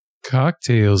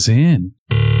Cocktails in.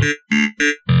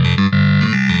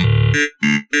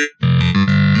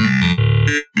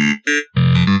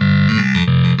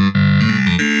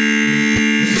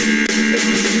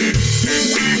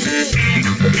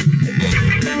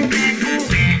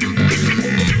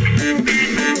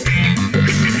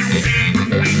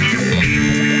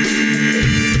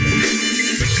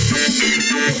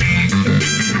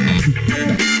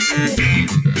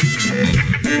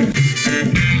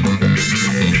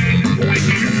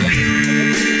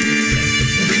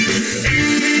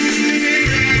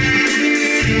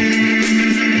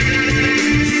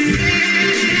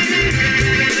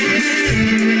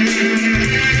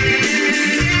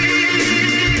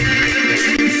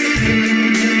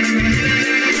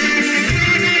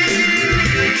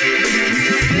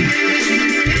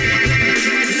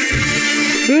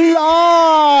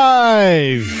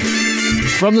 Live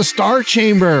from the Star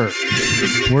Chamber,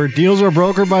 where deals are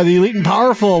brokered by the elite and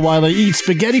powerful while they eat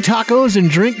spaghetti tacos and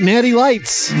drink natty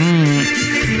lights.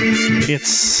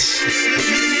 It's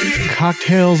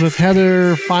Cocktails with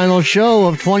Heather final show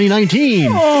of 2019.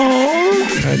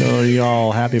 Oh. I know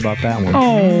y'all happy about that one.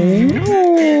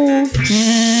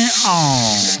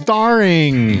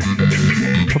 Starring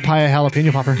Papaya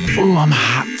Jalapenopopper. Oh, I'm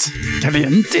hot.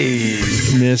 Caliente.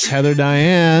 Miss Heather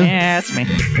Dyan. Yeah, it's me.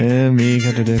 And me,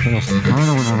 Pickles.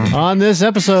 On this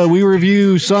episode, we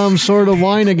review some sort of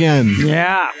wine again.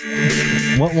 Yeah.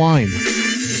 What wine?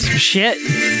 Some shit.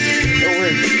 Over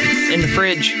in the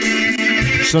fridge.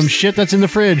 Some shit that's in the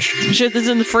fridge. Some shit that's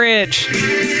in the fridge.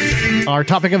 Our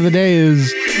topic of the day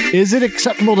is it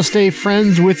acceptable to stay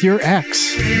friends with your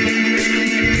ex?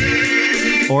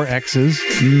 Or exes?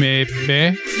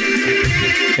 Maybe.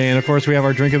 And of course, we have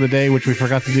our drink of the day, which we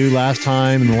forgot to do last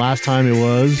time. And the last time it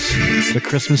was the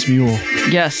Christmas Mule.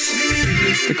 Yes.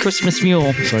 The Christmas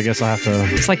Mule. So I guess I'll have to...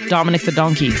 It's like Dominic the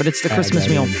Donkey, but it's the Christmas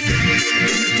Mule.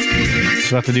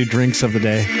 So I have to do drinks of the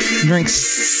day.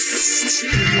 Drinks.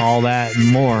 All that and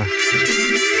more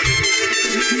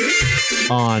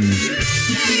on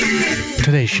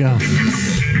today's show.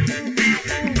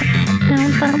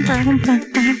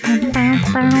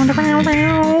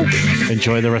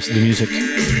 Enjoy the rest of the music.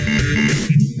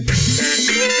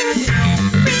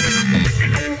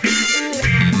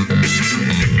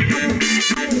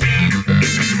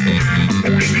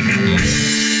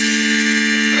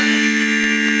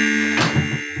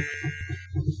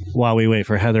 While we wait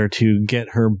for Heather to get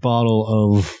her bottle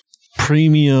of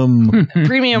premium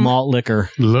malt liquor.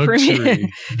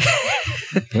 Luxury.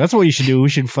 That's what you should do. We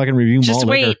should fucking review Just malt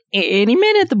liquor. Just wait. Any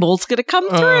minute, the bolt's going to come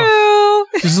through.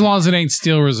 Just as long as it ain't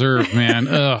Steel Reserve, man.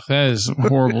 Ugh, that is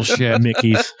horrible shit.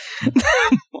 Mickey's.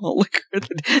 Malt liquor,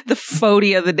 the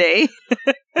Fody of the day.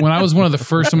 When I was one of the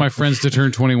first of my friends to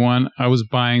turn 21, I was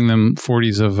buying them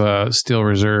 40s of Steel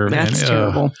Reserve. That's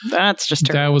terrible. That's just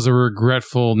terrible. That was a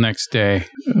regretful next day.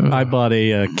 I bought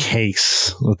a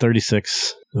case, a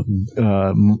 36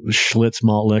 Schlitz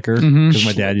malt liquor, because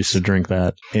my dad used to drink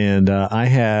that. And I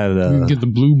had... get the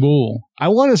Blue Bull. I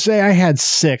want to say I had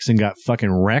 6 and got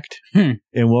fucking wrecked and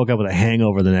woke up with a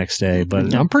hangover the next day.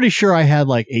 But I'm pretty sure I had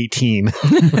like 18.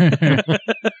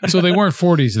 So they weren't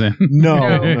 40s then?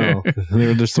 No. They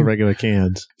were just the regular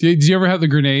cans. Did you ever have the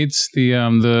grenades?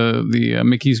 The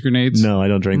Mickey's grenades? No, I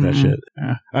don't drink that shit.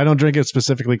 Yeah. I don't drink it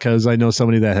specifically because I know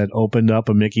somebody that had opened up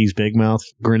a Mickey's Big Mouth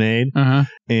grenade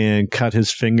and cut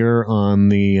his finger on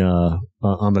the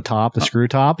top, the screw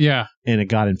top. Yeah. And it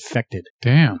got infected.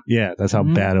 Damn. Yeah, that's how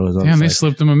bad it was. Damn, they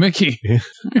slipped him a Mickey. Yeah.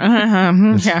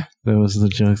 That was the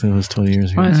joke. That was 20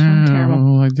 years ago. Oh, that's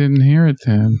terrible. I didn't hear it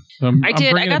then. I'm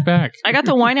bringing it back. I got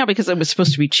the wine out because it was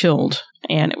supposed to be chilled,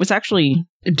 and it was actually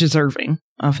deserving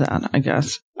of that, I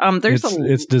guess.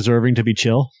 It's deserving to be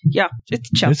chill. Yeah,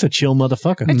 it's chill. It's a chill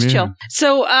motherfucker. It's chill.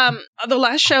 So, the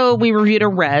last show we reviewed a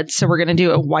red, so we're going to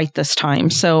do a white this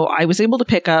time. So I was able to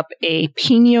pick up a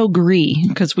Pinot Gris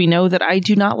because we know that I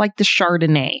do not like the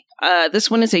Chardonnay.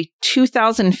 This one is a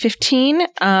 2015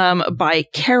 by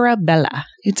Carabella.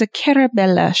 It's a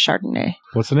Carabella Chardonnay.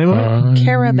 What's the name of it?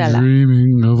 Carabella.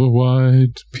 Dreaming of a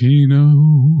white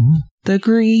Pinot. The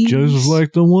Gris. Just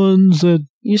like the ones that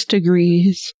used to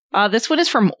grease. This one is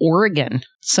from Oregon,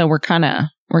 so we're kind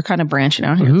of branching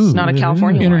out here. Ooh, it's not a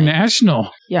California international.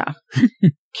 Wine. Yeah.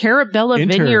 Carabella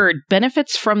Vineyard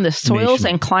benefits from the soils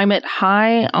and climate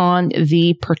high on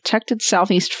the protected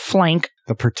southeast flank.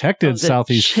 The protected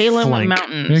southeast Chalem flank.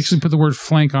 Mountains. They actually put the word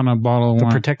flank on a bottle of wine.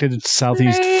 The protected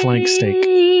southeast flank steak.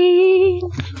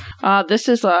 This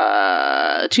is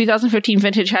a 2015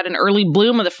 vintage, had an early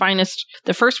bloom of the finest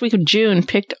the first week of June,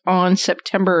 picked on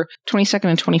September 22nd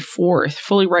and 24th.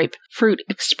 Fully ripe fruit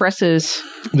expresses...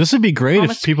 This would be great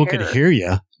if people could hear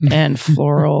you. and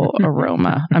floral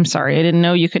aroma. I'm sorry, I didn't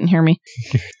know you couldn't hear me.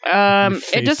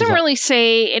 It doesn't really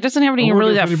say. It doesn't have any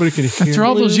really that. After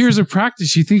all those years of practice,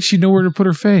 she thinks she'd know where to put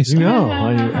her face.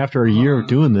 After a year of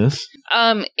doing this.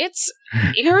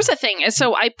 Here's the thing.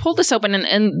 So I pulled this open,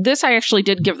 and this I actually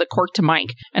did give the cork to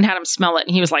Mike and had him smell it,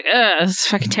 and he was like, "Ugh, this is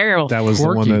fucking terrible." That was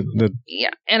Corky. The one that.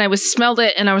 Yeah, and I smelled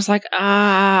it, and I was like,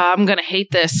 I'm gonna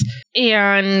hate this,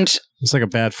 and it's like a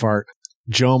bad fart.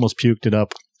 Joe almost puked it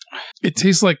up. It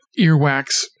tastes like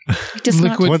earwax. It does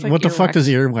liquid. What the fuck does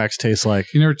earwax taste like?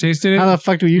 You never tasted it? How the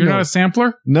fuck do you know? You're not a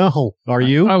sampler? No. Are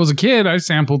you? I was a kid. I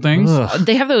sampled things.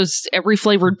 They have those every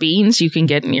flavored beans you can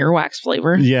get in earwax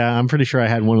flavor. Yeah, I'm pretty sure I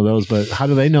had one of those, but how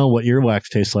do they know what earwax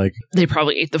tastes like? They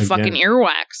probably ate the fucking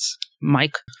earwax,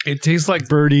 Mike. It tastes like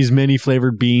Birdie's many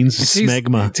flavored beans,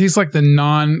 smegma. It tastes like the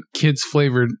non-kids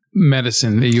flavored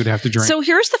medicine that you'd have to drink. So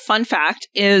here's the fun fact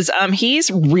is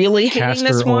he's really hating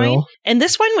this wine. And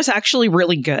this wine was actually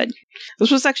really good.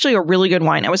 This was actually a really good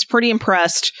wine. I was pretty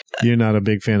impressed. You're not a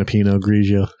big fan of Pinot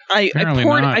Grigio.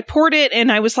 I poured it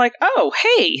and I was like, oh,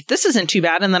 hey, this isn't too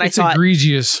bad. And then I thought,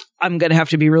 egregious. I'm going to have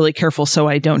to be really careful so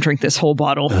I don't drink this whole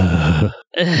bottle. I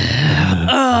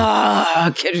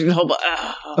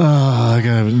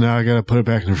gotta put it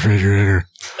back in the refrigerator.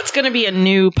 It's going to be a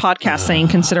new podcast thing,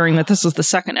 considering that this is the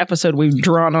second episode we've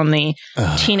drawn on the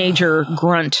teenager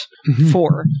grunt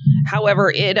for.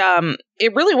 However, it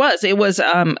really was. It was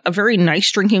a very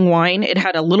nice drinking wine. It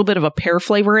had a little bit of a pear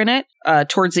flavor in it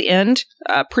towards the end.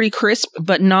 Pretty crisp,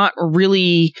 but not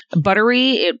really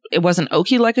buttery. It wasn't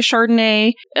oaky like a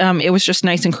Chardonnay. It was just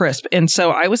nice and crisp. And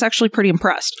so I was actually pretty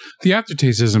impressed. The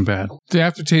aftertaste isn't bad. The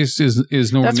aftertaste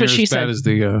is nowhere near as bad as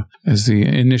the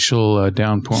initial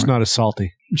downpour. It's not as salty.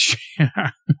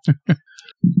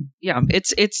 Yeah,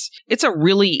 it's a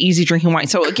really easy drinking wine.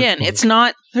 So again,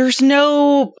 there's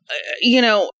no,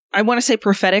 I want to say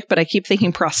prophetic, but I keep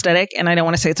thinking prosthetic, and I don't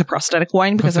want to say it's a prosthetic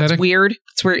wine because that's weird.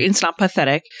 It's weird. It's not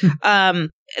pathetic.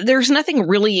 There's nothing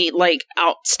really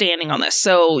outstanding on this.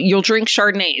 So you'll drink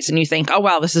Chardonnays and you think, oh,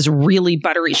 wow, this is really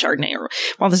buttery Chardonnay, or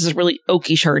wow, this is really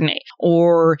oaky Chardonnay.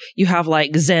 Or you have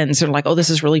Zens and oh, this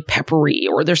is really peppery,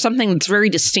 or there's something that's very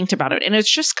distinct about it. And it's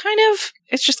just kind of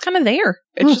there.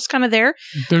 It's just kind of there.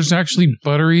 There's actually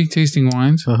buttery tasting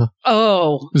wines.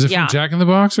 Oh, is it from Jack in the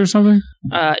Box or something?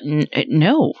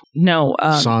 No.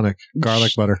 Sonic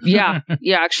garlic butter. Yeah.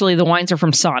 Actually, the wines are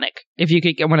from Sonic. If you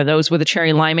could get one of those with a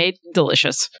cherry limeade,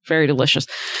 delicious, very delicious.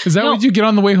 Is that what you get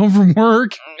on the way home from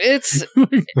work? It's a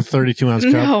 32-ounce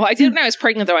cup. No, I did when I was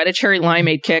pregnant though. I had a cherry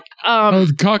limeade kick.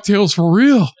 Cocktails for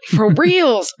real, for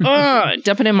reals.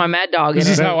 Dumping in my Mad Dog. This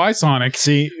is how I Sonic.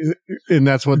 See, and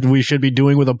that's what we should be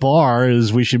doing with a bar.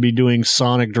 Is we should be doing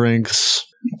Sonic drinks.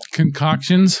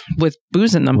 Concoctions with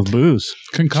booze in them. With booze.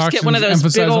 Concoctions. Just get one of those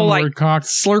big old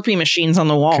Slurpee machines on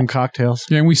the wall. Cocktails.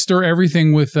 Yeah, and we stir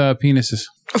everything with penises.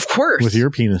 Of course. With your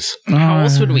penis. How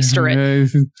else would we stir it?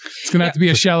 It's going to have to be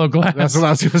a shallow glass. That's what I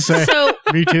was going to say. So,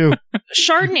 me too.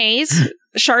 Chardonnays,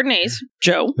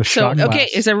 Joe. So, okay,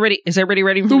 is everybody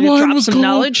ready for me to drop some cold.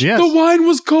 Knowledge? Yes. The wine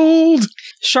was cold.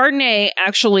 Chardonnay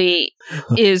actually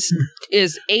is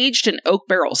aged in oak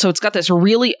barrel. So it's got this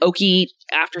really oaky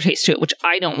aftertaste to it, which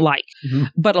I don't like. Mm-hmm.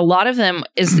 But a lot of them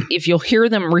is, if you'll hear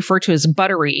them referred to as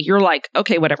buttery, you're like,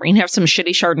 okay, whatever. You can have some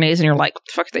shitty Chardonnays and you're like, what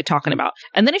the fuck are they talking about?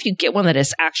 And then if you get one that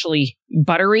is actually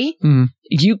buttery,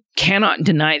 you cannot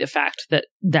deny the fact that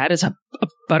that is a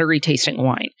buttery tasting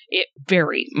wine. It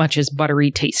very much is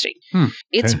buttery tasting.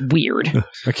 It's weird.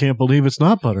 I can't believe it's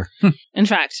not butter. In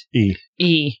fact, E.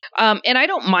 And I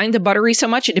don't mind the buttery so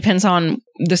much. It depends on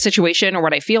the situation or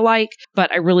what I feel like,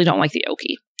 but I really don't like the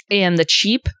oaky. And the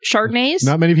cheap Chardonnays.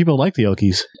 Not many people like the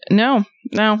Okies. No.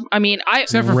 I mean, I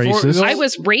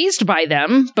was raised by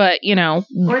them, but Or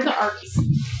the Arkies.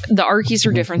 The Arkies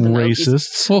are different than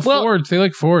racists. The Okies. Well, Fords, they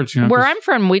like Fords. Where I'm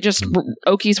from,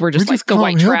 Okies were just like the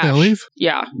white trash.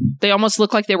 Yeah, they almost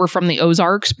look like they were from the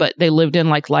Ozarks, but they lived in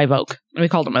Live Oak. We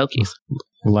called them Okies.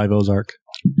 Live Ozark.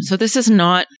 So this is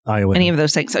not Iowa. Any of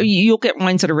those things. So you'll get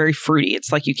wines that are very fruity.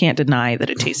 It's like you can't deny that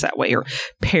it tastes that way, or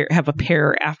have a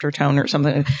pear aftertone or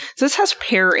something. So this has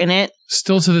pear in it.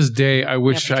 Still to this day, I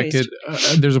wish I could.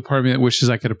 There's a part of me that wishes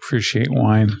I could appreciate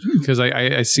wine, because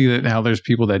I see that how there's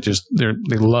people that just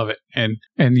they love it, and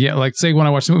yeah, like say when I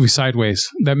watch the movie Sideways,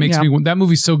 that makes me, that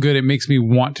movie's so good it makes me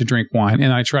want to drink wine,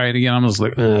 and I try it again, I'm just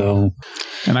like, oh,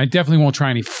 and I definitely won't try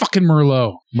any fucking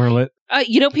Merlot.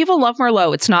 People love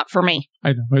Merlot. It's not for me.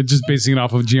 I know. I'm just basing it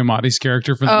off of Giamatti's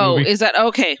character from the movie. Oh, is that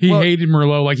okay? He hated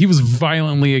Merlot. Like, he was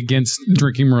violently against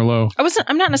drinking Merlot.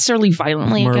 I'm not necessarily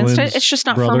violently against it. It's just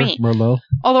not for me. Merlot.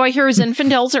 Although I hear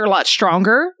Zinfandels are a lot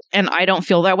stronger, and I don't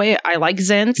feel that way. I like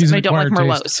Zins, and I don't like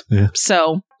Merlots. Yeah.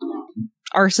 So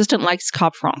Our assistant likes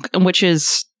Kopfrank, which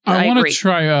is... I want to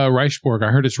try Reichsborg. I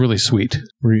heard it's really sweet.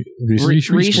 Riesberg.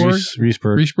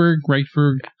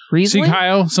 Riesling? See,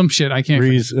 Kyle, some shit. I can't.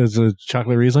 Is a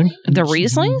chocolate Riesling? The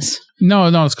Rieslings? No,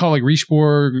 it's called like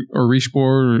Riesborg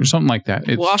or something like that.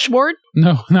 It's, Washboard?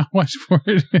 No, not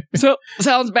Washboard. So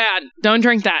sounds bad. Don't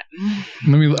drink that.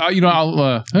 Let me.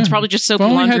 I'll. It's probably just soapy if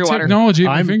only laundry had water. Technology at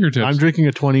my fingertips. I'm drinking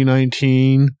a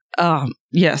 2019.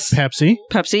 Yes.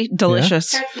 Pepsi.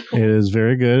 Delicious. Yeah. It is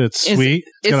very good. It's sweet.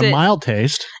 It's got a mild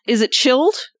taste. Is it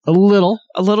chilled? A little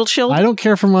chilled? I don't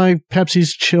care for my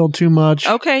Pepsi's chilled too much.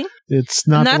 Okay. It's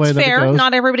not the way that fair. it goes.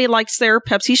 Not everybody likes their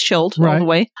Pepsi's chilled all the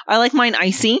way. I like mine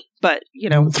icy, but,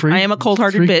 I am a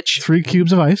cold-hearted bitch. 3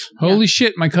 cubes of ice. Holy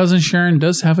shit, my cousin Sharon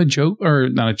does have a joke, or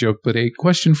not a joke, but a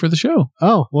question for the show.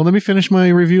 Oh, well, let me finish my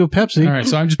review of Pepsi. All right,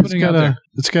 so I'm just putting it out there.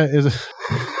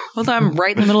 Hold on, I'm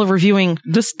right in the middle of reviewing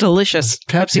this delicious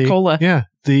Pepsi Cola. Yeah.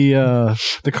 The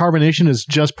carbonation is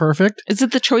just perfect. Is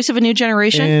it the choice of a new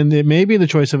generation? And it may be the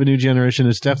choice of a new generation.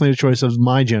 It's definitely the choice of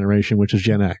my generation, which is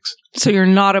Gen X. So you're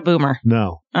not a boomer?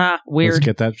 No. Weird. Let's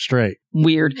get that straight.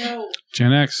 Weird. No.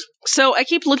 Gen X. So I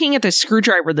keep looking at this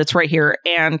screwdriver that's right here,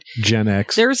 and Gen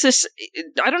X. There's this.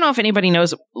 I don't know if anybody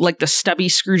knows, like the stubby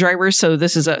screwdrivers. So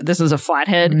this is a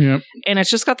flathead, and it's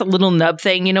just got the little nub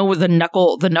thing, with the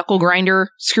knuckle grinder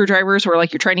screwdrivers, where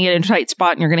like you're trying to get in a tight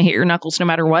spot and you're going to hit your knuckles no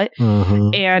matter what.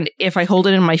 And if I hold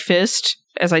it in my fist,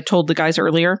 as I told the guys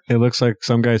earlier, it looks like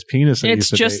some guy's penis. It's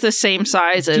just the same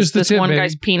size as this one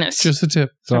guy's penis. Just the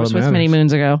tip. That was with many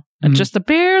moons ago. And just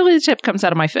barely the tip comes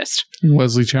out of my fist.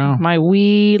 Wesley Chow. My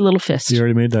wee little fist. You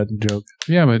already made that joke.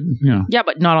 Yeah, but Yeah,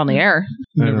 but not on the air.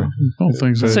 Never. Don't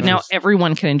think so. So now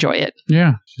everyone can enjoy it.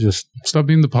 Yeah. Just stop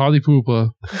being the potty pooper.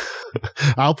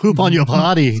 I'll poop on your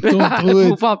potty. Don't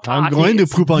do it. I'm going to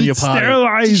poop on your potty.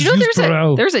 Did you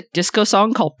know there's a disco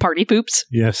song called Party Poops?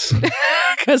 Yes.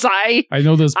 Because I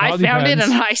know those potty pants. I found it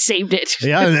and I saved it.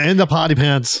 Yeah, in the potty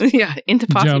pants. Yeah, into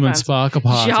potty German pants. spark a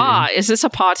potty. Yeah, is this a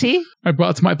potty? I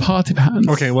brought my potty pants.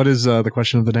 Okay, what is the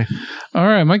question of the day? All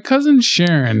right, my cousin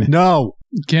Sharon. No.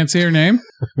 Can't say her name?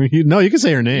 No, you can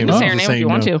say her name. You can say her name if you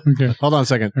want to. Okay. Hold on a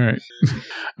second.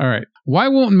 All right. Why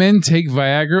won't men take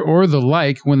Viagra or the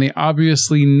like when they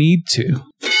obviously need to?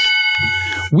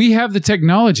 We have the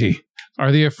technology.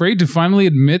 Are they afraid to finally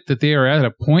admit that they are at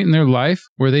a point in their life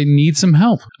where they need some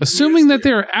help? Assuming that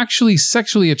they are actually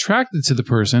sexually attracted to the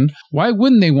person, why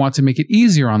wouldn't they want to make it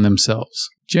easier on themselves?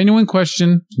 Genuine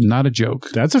question, not a joke.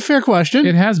 That's a fair question.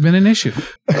 It has been an issue.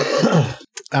 All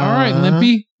right,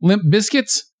 Limpy. Limp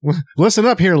Biscuits. Listen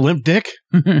up here, limp dick.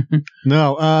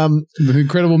 No, the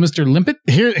incredible Mr. Limpet.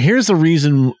 Here's the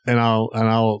reason, and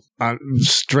I'll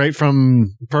straight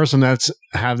from person that's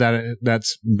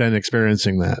been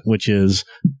experiencing that, which is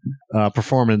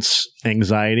performance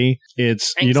anxiety.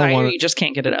 It's anxiety, you don't want you just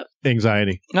can't get it up.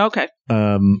 Anxiety. Okay.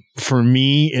 For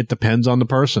me, it depends on the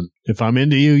person. If I'm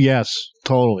into you, yes,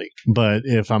 totally. But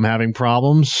if I'm having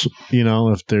problems,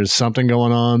 if there's something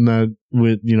going on that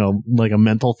with, like a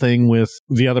mental thing with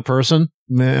the other person,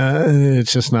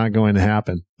 it's just not going to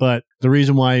happen. But the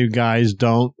reason why you guys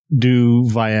don't do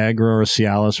Viagra or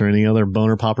Cialis or any other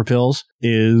boner popper pills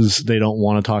is they don't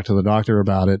want to talk to the doctor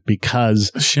about it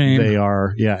because shame. They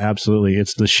are, yeah, absolutely.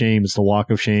 It's the shame. It's the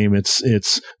walk of shame.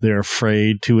 It's they're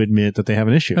afraid to admit that they have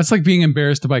an issue. That's like being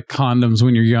embarrassed to buy condoms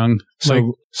when you're young.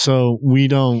 So we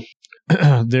don't.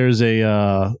 There's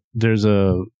a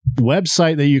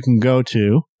website that you can go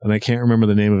to, and I can't remember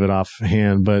the name of it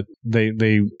offhand, but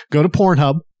they go to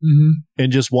Pornhub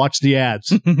and just watch the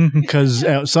ads, because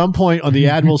at some point on the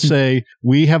ad will say,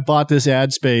 "We have bought this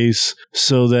ad space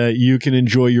so that you can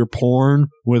enjoy your porn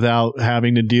without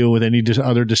having to deal with any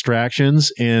other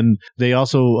distractions." And they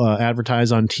also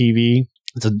advertise on TV.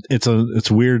 It's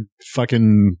a weird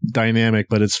fucking dynamic,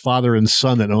 but it's father and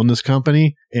son that own this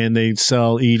company, and they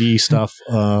sell ED stuff.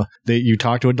 You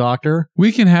talk to a doctor.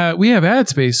 We have ad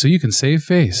space so you can save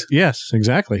face. Yes,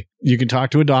 exactly. You can talk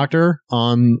to a doctor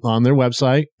on their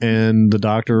website, and the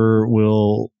doctor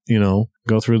will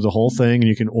go through the whole thing, and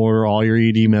you can order all your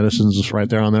ED medicines right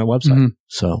there on that website.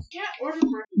 So.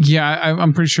 Yeah,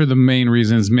 I'm pretty sure the main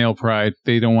reason is male pride.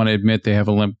 They don't want to admit they have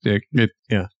a limp dick.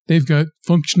 They've got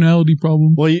functionality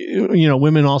problems. Well,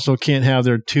 women also can't have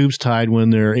their tubes tied when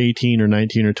they're 18 or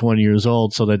 19 or 20 years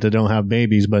old so that they don't have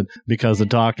babies, but because the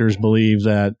doctors believe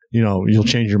that, you'll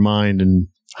change your mind and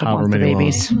however many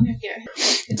babies.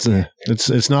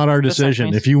 It's not our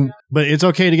decision. Nice. But it's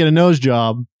okay to get a nose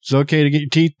job. It's okay to get your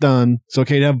teeth done. It's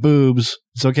okay to have boobs.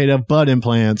 It's okay to have butt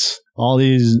implants. All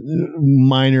these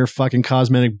minor fucking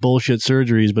cosmetic bullshit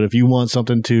surgeries. But if you want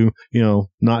something to,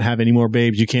 not have any more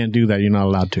babes, you can't do that. You're not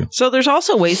allowed to. So there's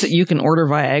also ways that you can order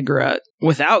Viagra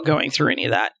without going through any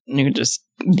of that. And you can just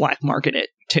black market it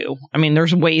too. I mean,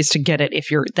 there's ways to get it if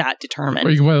you're that determined.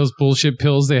 Or you can buy those bullshit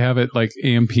pills they have at like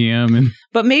AM, PM.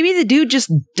 But maybe the dude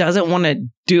just doesn't want to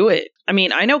do it. I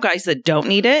mean, I know guys that don't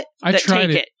need it. I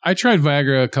tried it. I tried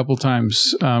Viagra a couple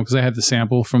times because I had the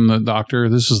sample from the doctor.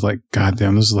 This was like,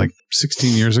 goddamn, this is like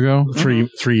 16 years ago. 3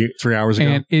 hours ago.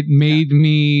 And it made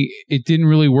me, it didn't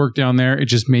really work down there. It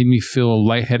just made me feel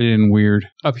lightheaded and weird.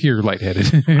 Up here,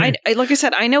 lightheaded. Like I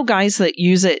said, I know guys that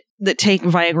use it, that take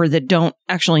Viagra that don't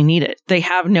actually need it. They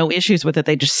have no issues with it.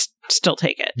 They just still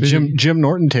take it. Jim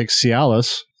Norton takes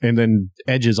Cialis and then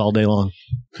edges all day long.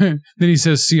 Then he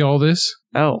says, see all this?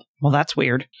 Oh, well, that's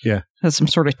weird. Yeah. That's some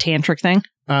sort of tantric thing?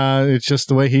 It's just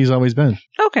the way he's always been.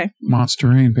 Okay. Monster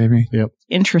Rain, baby. Yep.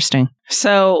 Interesting.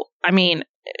 So, I mean,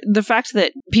 the fact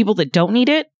that people that don't need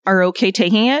it are okay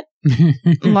taking it,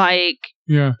 like,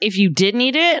 yeah. If you did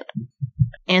need it,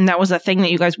 and that was a thing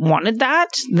that you guys wanted that,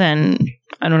 then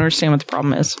I don't understand what the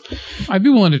problem is. I'd be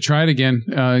willing to try it again.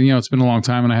 It's been a long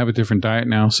time and I have a different diet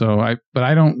now. But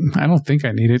I don't think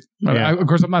I need it. Yeah. Of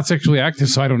course, I'm not sexually active,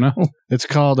 so I don't know. It's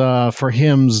called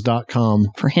forhims.com.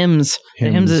 For Hims. The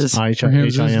Hims is.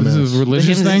 H-I-M-S. This is a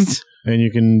religious thing? And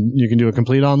you can do a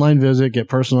complete online visit, get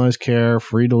personalized care,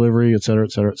 free delivery, et cetera,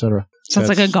 et cetera, et cetera. Sounds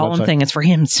like a Gollum thing. It's for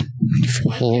Hims.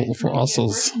 For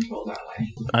usses.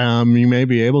 You may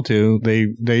be able to.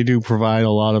 They do provide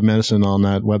a lot of medicine on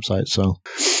that website. So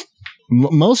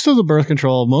most of the birth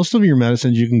control, most of your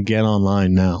medicines you can get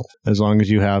online now, as long as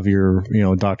you have your,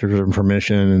 doctor's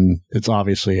permission, and it's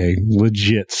obviously a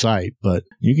legit site, but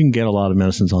you can get a lot of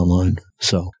medicines online.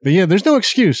 So, but yeah, there's no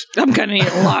excuse. I'm going to need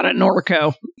a lot of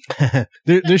Norco.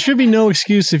 there should be no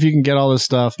excuse if you can get all this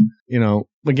stuff.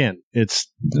 Again,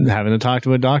 it's having to talk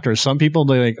to a doctor. Some people,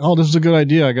 they like, oh, this is a good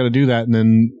idea. I got to do that. And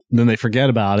then they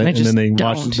forget about it. And then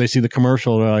they see the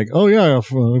commercial. They're like, oh yeah, I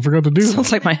forgot to do that.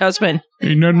 Sounds like my husband.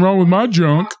 Ain't nothing wrong with my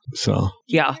junk. So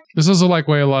yeah, this is like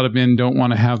why a lot of men don't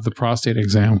want to have the prostate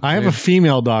exam. I have a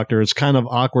female doctor. It's kind of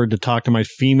awkward to talk to my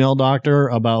female doctor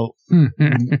about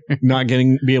not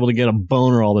be able to get a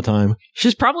boner all the time.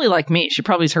 She's probably like me. She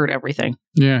probably's heard everything.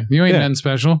 Yeah, you ain't nothing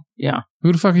special. Yeah.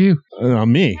 Who the fuck are you?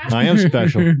 Me. I am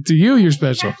special. To you, you're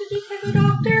special.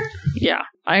 Yeah.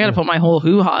 I got to put my whole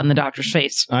hoo-ha in the doctor's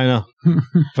face. I know.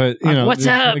 But, what's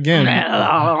up? Again,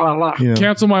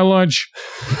 cancel my lunch.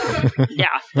 Yeah,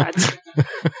 that's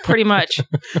pretty much.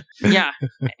 Yeah.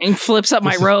 And flips up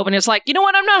my robe and it's like, you know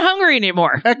what? I'm not hungry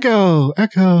anymore. Echo.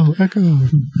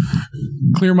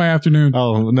 Clear my afternoon.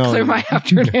 Oh, no. Clear my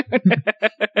afternoon.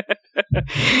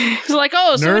 It's like,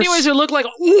 oh, so many ways to look like,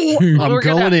 I'm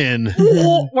going in.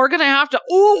 We're going to have to,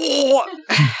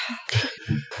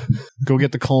 go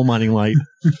get the coal mining light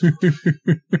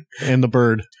and the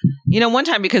bird. One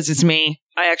time, because it's me,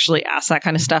 I actually asked that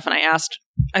kind of stuff. And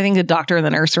I think the doctor and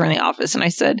the nurse were in the office. And I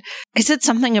said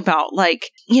something about like,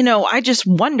 I just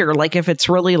wonder like if it's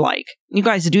really like you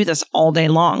guys do this all day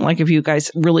long. Like if you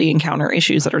guys really encounter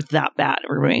issues that are that bad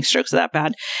or making strokes that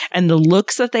bad. And the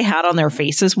looks that they had on their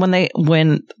faces when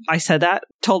I said that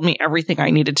told me everything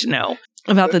I needed to know.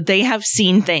 About that they have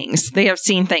seen things.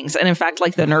 And in fact,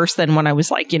 like the nurse, then when I was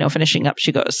like, finishing up,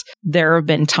 she goes, there have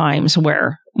been times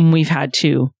where we've had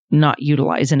to not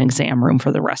utilize an exam room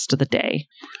for the rest of the day.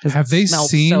 Have they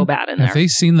seen so bad in there? Have they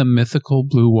seen the mythical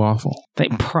blue waffle? They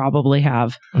probably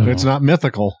have. It's not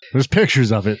mythical. There's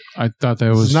pictures of it. I thought that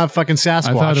was it's not fucking Sasquatch.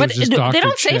 I thought it was but just they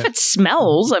don't say if it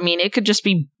smells. I mean, it could just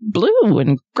be blue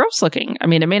and gross looking. I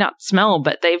mean, it may not smell,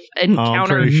 but they've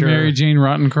encountered Mary Jane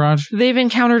Rottencrotch. They've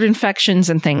encountered infections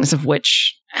and things of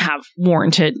which have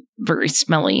warranted very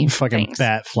smelly fucking things.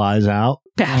 bat flies out.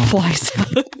 Bat flies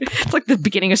out. It's like the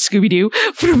beginning of Scooby-Doo.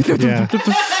 Yeah.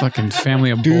 Fucking family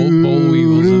of boll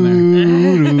weevils in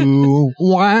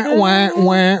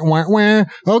there.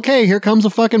 Okay, here comes a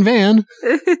fucking van.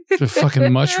 There's a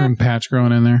fucking mushroom patch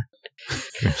growing in there.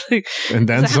 And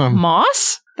then some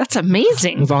moss? That's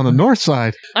amazing. It's on the north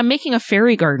side. I'm making a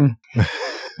fairy garden.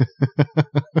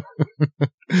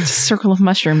 It's a circle of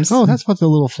mushrooms. Oh, that's what the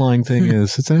little flying thing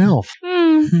is. It's an elf.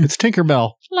 It's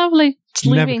Tinkerbell. Lovely. It's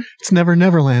leaving. It's Never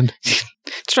Neverland.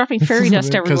 It's dropping fairy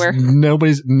dust everywhere.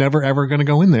 Nobody's never ever going to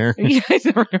go in there.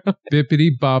 Bippity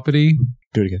boppity.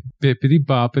 Do it again. Bippity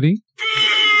boppity.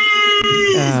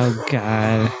 Oh,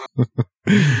 God.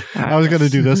 I was going to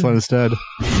do this one instead.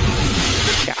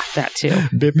 Yeah, that too.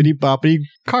 Bippity boppity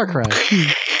car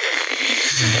crash.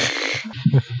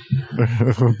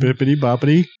 Bippity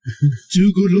boppity.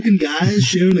 Two good-looking guys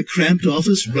sharing a cramped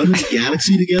office, running the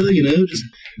galaxy together, just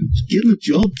getting the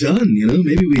job done,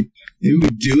 Maybe we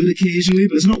do it occasionally,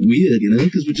 but it's not weird,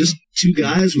 because we're just two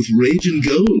guys with raging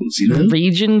goals,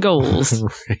 Raging goals.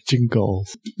 Raging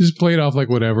goals. Just play it off like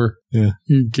whatever. Yeah.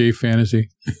 Gay fantasy.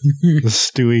 The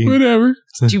Stewie. Whatever.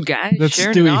 Two guys. That's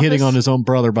Stewie hitting on his own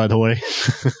brother, by the way.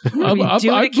 I'll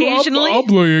do it occasionally. I'll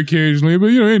blow you occasionally, but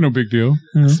ain't no big deal.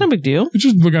 It's no big deal. It's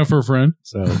just look out for a friend.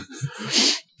 So,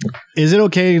 is it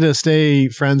okay to stay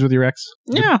friends with your ex?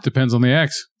 Yeah. Depends on the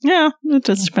ex. Yeah, it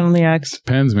does depend on the ex.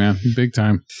 Depends, man. Big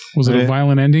time. Was it a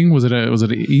violent ending? Was it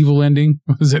an evil ending?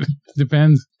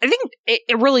 Depends. I think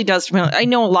it really does depend. I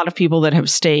know a lot of people that have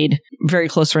stayed very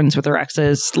close friends with their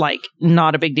exes. Like,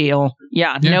 not a big deal.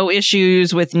 Yeah. No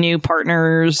issues with new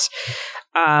partners.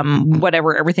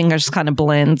 Whatever, everything just kind of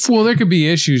blends. Well, there could be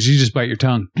issues. You just bite your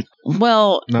tongue.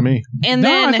 Well, not me. And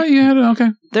then I thought you had it. Okay.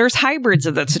 There's hybrids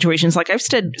of that situations. Like, I've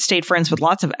stayed friends with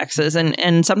lots of exes,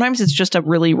 and sometimes it's just a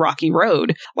really rocky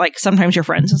road. Like, sometimes you're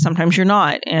friends and sometimes you're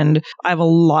not. And I have a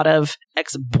lot of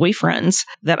ex-boyfriends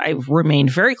that I've remained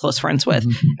very close friends with.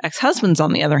 Mm-hmm. Ex-husbands,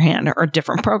 on the other hand, are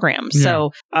different programs. Yeah.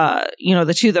 So,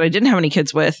 the two that I didn't have any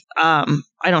kids with, I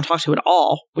don't talk to at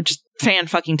all, which is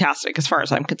fan-fucking-tastic as far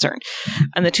as I'm concerned.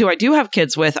 And the two I do have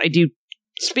kids with, I do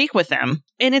speak with them,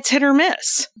 and it's hit or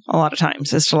miss a lot of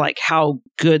times as to like how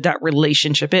good that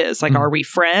relationship is. Like, are we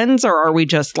friends or are we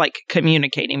just like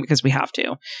communicating because we have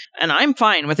to? And I'm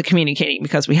fine with the communicating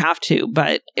because we have to,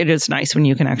 but it is nice when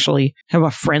you can actually have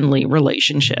a friendly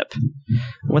relationship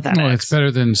with that. Well, it's better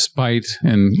than spite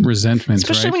and resentment,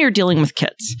 especially when you're dealing with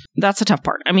kids. That's the tough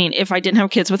part. I mean, if I didn't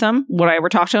have kids with them, would I ever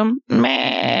talk to them?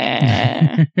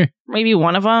 Meh. Maybe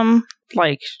one of them.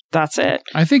 Like, that's it.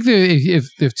 I think that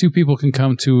if two people can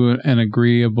come to an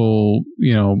agreeable,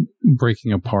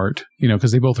 breaking apart,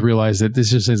 because they both realize that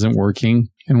this just isn't working,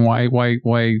 and why,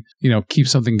 keep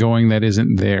something going that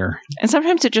isn't there. And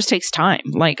sometimes it just takes time.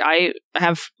 Like, I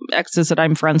have exes that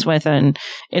I'm friends with, and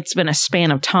it's been a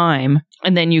span of time,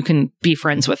 and then you can be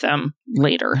friends with them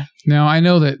later. Now, I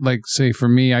know that, like, say for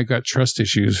me, I got trust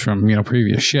issues from,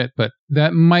 previous shit, but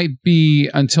that might be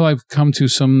until I've come to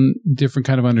some different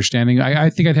kind of understanding. I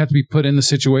think I'd have to be put in the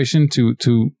situation to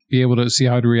be able to see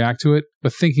how to react to it.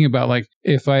 But thinking about, like,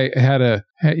 if I had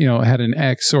an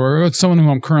ex or someone who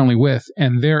I'm currently with,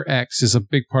 and their ex is a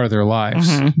big part of their lives,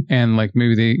 and like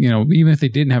maybe they, even if they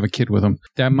didn't have a kid with them,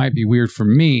 that might be weird for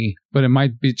me, but it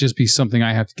might just be something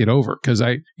I have to get over because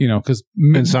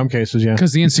in some cases, yeah,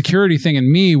 because the insecurity thing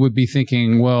in me would be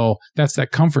thinking, well, that's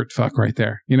that comfort fuck right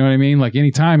there. You know what I mean? Like,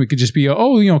 anytime it could just be,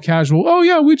 casual. Oh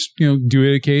yeah, we just, do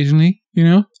it occasionally.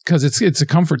 Because it's a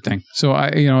comfort thing. So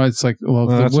it's like, well,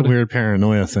 that's a weird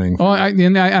paranoia thing. Oh, I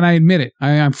admit it.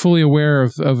 I'm fully aware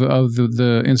of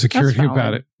the insecurity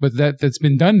about it, but that's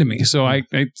been done to me. So I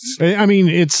mean,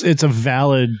 it's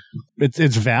valid.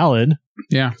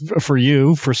 Yeah. For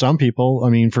you, for some people. I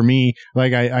mean, for me,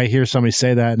 like, I hear somebody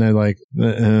say that and I like,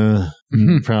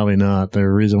 probably not. The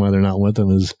reason why they're not with them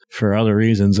is for other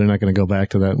reasons. They're not going to go back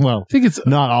to that. Well, I think it's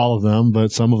not all of them,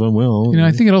 but some of them will.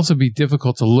 I think it'd also be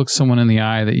difficult to look someone in the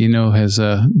eye that has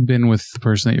been with the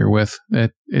person that you're with.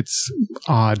 It's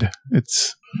odd.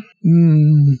 It's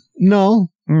no.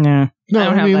 No,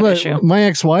 I mean, look, my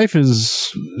ex-wife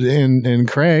is in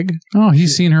Craig. Oh,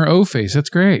 he's seen her O face. That's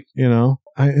great.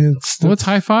 Let's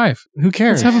high five. Who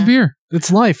cares? Let's have a beer.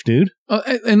 It's life, dude.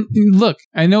 And look,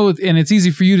 I know, and it's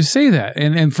easy for you to say that,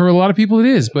 and for a lot of people it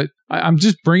is, but I'm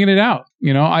just bringing it out.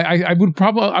 I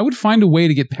would find a way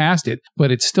to get past it,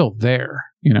 but it's still there.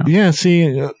 Yeah.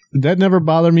 See, that never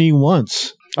bothered me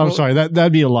once. I'm sorry.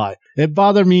 That'd be a lie. It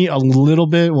bothered me a little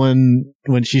bit when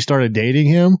she started dating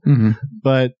him,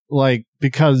 but like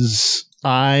because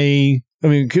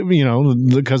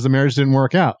because the marriage didn't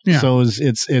work out. Yeah. So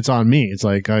it's on me. It's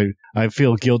like I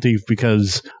feel guilty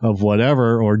because of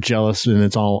whatever, or jealous, and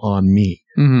it's all on me.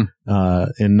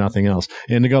 And nothing else.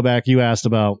 And to go back, you asked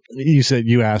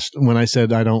when I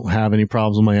said I don't have any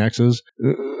problems with my exes.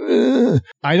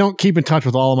 I don't keep in touch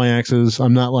with all of my exes.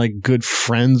 I'm not like good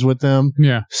friends with them.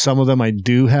 Yeah. Some of them I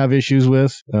do have issues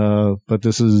with. But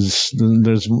that's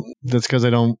because I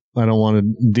don't want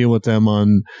to deal with them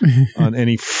on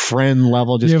any friend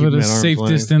level. Just but a safe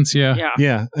distance. Yeah.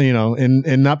 Yeah.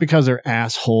 And not because they're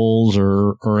assholes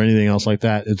or anything else like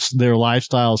that. It's their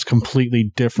lifestyle is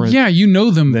completely different. Yeah.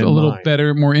 Them a little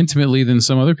better, more intimately than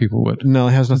some other people would. No,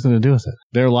 it has nothing to do with it.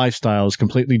 Their lifestyle is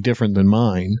completely different than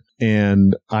mine,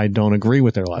 and I don't agree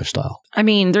with their lifestyle. I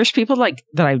mean, there's people like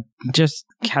that I just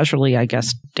casually, I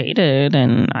guess, dated,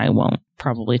 and I won't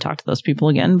probably talk to those people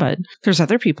again, but there's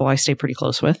other people I stay pretty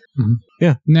close with. Mm-hmm.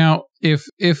 Yeah. Now, if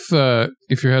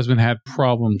your husband had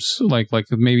problems, like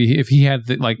maybe if he had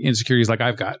like insecurities like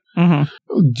I've got,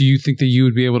 do you think that you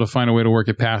would be able to find a way to work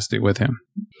it past it with him?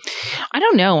 I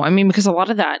don't know. I mean, because a lot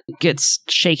of that gets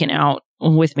shaken out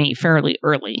with me fairly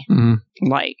early.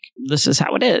 Like, this is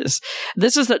how it is.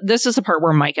 This is the part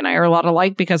where Mike and I are a lot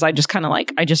alike, because I just kind of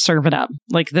I just serve it up.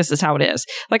 Like, this is how it is.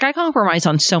 Like, I compromise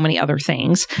on so many other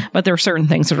things, but there are certain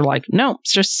things that are like, no,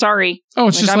 it's just sorry. Oh,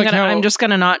 it's just I'm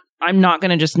not going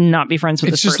to just not be friends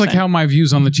with this person. It's just like how my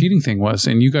views on the cheating thing was,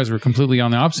 and you guys were completely on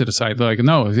the opposite side. Like,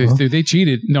 no, if they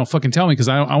cheated, no, fucking tell me, because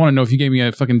I want to know if you gave me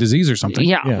a fucking disease or something.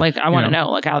 Yeah. Like, I want to know,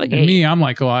 like, how the gate. And me, I'm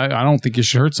like, I don't think you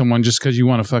should hurt someone just because you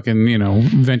want to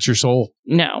fucking, vent your soul.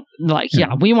 No, like,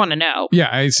 we want to know. Yeah,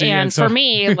 I see. And for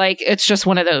me, like, it's just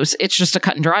one of those, it's just a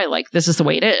cut and dry, like, this is the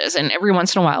way it is. And every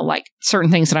once in a while, like,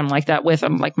 certain things that I'm like that with,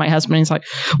 I'm like, my husband, he's like,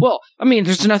 well, I mean,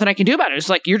 there's nothing I can do about it. It's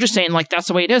like, you're just saying, like, that's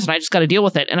the way it is, and I just got to deal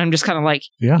with it. And I'm just kind of like,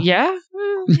 yeah?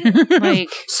 Like,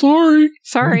 sorry.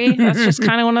 That's just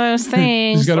kind of one of those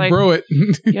things. You just gotta bro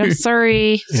it.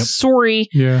 Sorry. Yep. Sorry.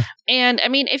 Yeah. And I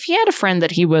mean, if he had a friend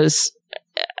that he was,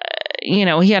 he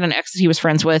had an ex that he was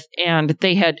friends with, and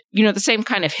they had, the same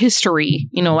kind of history,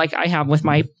 like I have with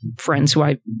my friends who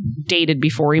I dated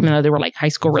before, even though they were like high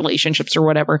school relationships or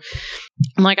whatever.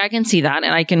 I'm like, I can see that,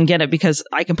 and I can get it because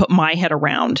I can put my head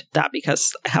around that because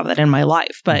I have that in my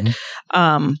life. But,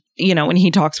 when he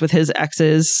talks with his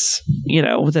exes,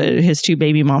 his two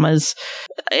baby mamas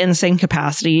in the same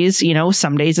capacities,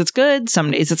 some days it's good,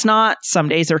 some days it's not, some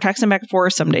days they're texting back and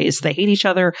forth, some days they hate each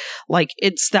other. Like,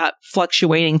 it's that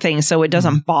fluctuating thing. So it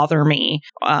doesn't bother me,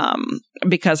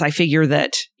 because I figure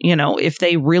that, if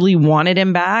they really wanted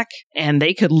him back and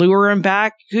they could lure him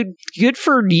back, good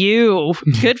for you.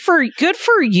 Good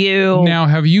for you. Now,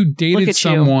 have you dated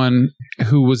someone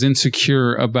who was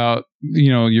insecure about,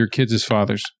 your kids'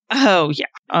 fathers? Oh yeah.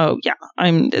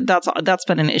 That's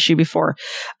been an issue before.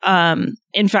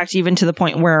 In fact, even to the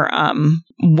point where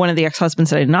one of the ex-husbands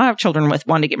that I did not have children with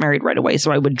wanted to get married right away,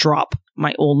 so I would drop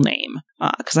my old name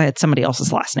because I had somebody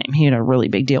else's last name. He had a really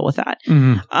big deal with that.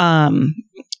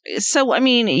 So, I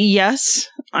mean, yes.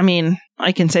 I mean,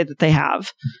 I can say that they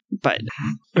have, but...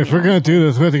 If we're going to do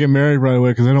this, we have to get married right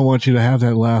away, because I don't want you to have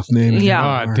that last name. Yeah.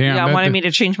 God damn. Yeah, wanted me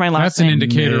to change my last name. That's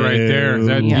an indicator right there.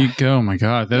 Oh, my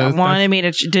God.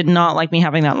 Did not like me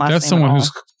having that last name. That's someone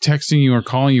who's texting you or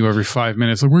calling you every 5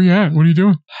 minutes. Like, where you at? What are you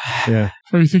doing? Yeah.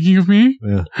 Are you thinking of me?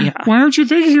 Yeah. Why aren't you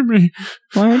thinking of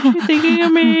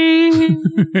me?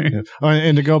 Yeah.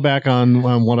 And to go back on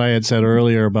what I had said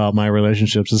earlier about my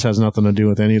relationships, this has nothing to do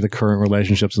with any of the current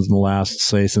relationships in the last,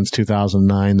 say, since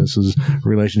 2009. This is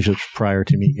relationships prior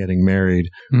to me getting married,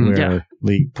 where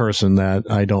the person that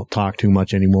I don't talk to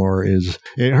much anymore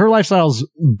her lifestyle's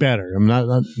better. I'm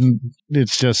not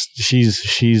it's just she's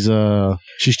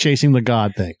chasing the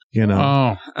God thing,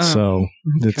 So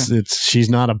she's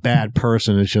not a bad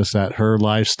person. It's just that her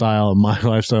lifestyle and my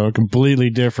lifestyle are completely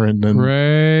different. And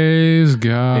praise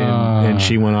God. And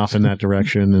she went off in that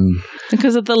direction, and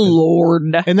because of the Lord.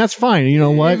 And that's fine. You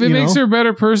know what? If it makes her a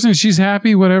better person, she's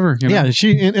happy. Whatever. Yeah,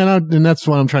 and that's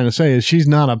what I'm trying to say is she's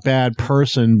not a bad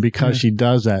person because she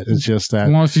does that. It's just that as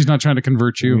long as she's not trying to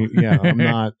convert you. Yeah, I'm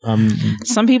not.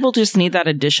 Some people just need that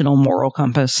additional moral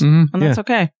compass, and that's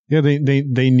okay. Yeah, they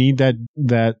need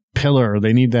that pillar.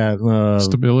 They need that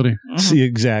stability. See,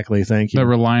 exactly. Thank you. That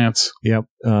reliance. Yep.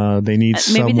 They need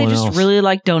maybe they just else. really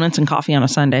like donuts and coffee on a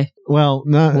Sunday. Well,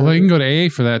 not. Well, they can go to AA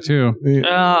for that too.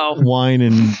 Wine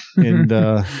and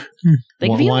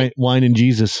wine and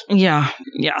Jesus. Yeah.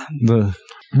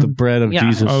 The bread of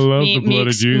Jesus. I love the blood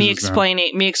of Jesus.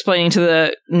 Me explaining to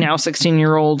the now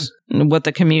 16-year-old what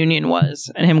the communion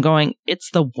was, and him going, "It's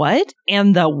the what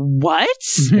and the what?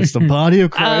 It's the body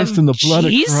of Christ and the blood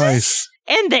Jesus? of Christ."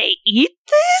 And they eat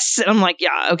this? And I'm like,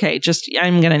 yeah, okay,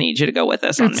 I'm going to need you to go with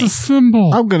this on me. It's a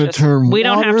symbol. I'm going to turn we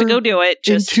don't have to go do it.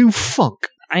 Into funk.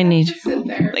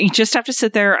 You just have to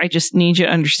sit there. I just need you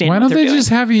to understand. Why don't they just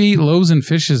have you eat loaves and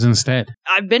fishes instead?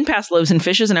 I've been past loaves and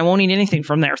fishes, and I won't eat anything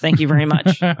from there. Thank you very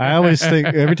much. I always think,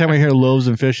 every time I hear loaves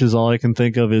and fishes, all I can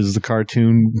think of is the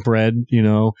cartoon bread,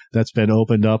 that's been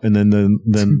opened up, and then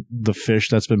the fish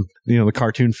that's been, the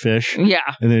cartoon fish. Yeah.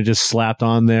 And then just slapped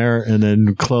on there, and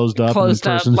then closed up. Closed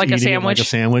up like a sandwich. Like a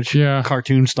sandwich. Yeah.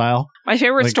 Cartoon style. My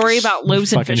favorite story about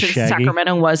loaves and fishes in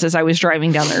Sacramento was as I was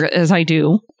driving down there, as I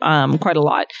do quite a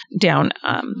lot, down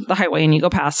the highway, and you go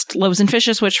past Loaves and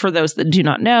Fishes, which for those that do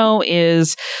not know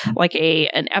is like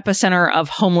an epicenter of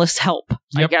homeless help,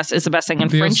 I guess is the best thing. And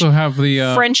they also have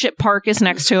the Friendship Park is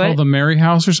next to it. The Mary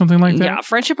House or something like that? Yeah,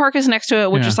 Friendship Park is next to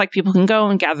it, which is like people can go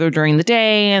and gather during the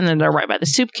day, and then they're right by the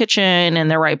soup kitchen, and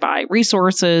they're right by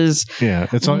resources. Yeah,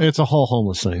 it's a whole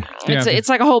homeless thing. It's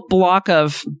like a whole block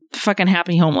of fucking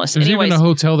happy homeless. There's even a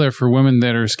hotel there for women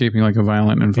that are escaping like a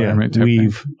violent environment.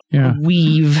 Weave. Yeah.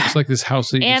 Weave. It's like this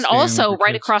house that you and also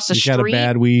right across the street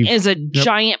is a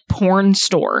giant porn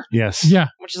store. Yes. Yeah.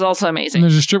 Which is also amazing. And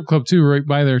there's a strip club too right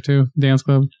by there too. Dance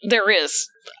club. There is.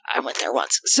 I went there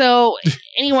once. So,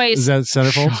 anyways. Is that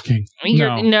Centerfold? Shocking.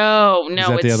 No. Is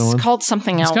that the other one? It's called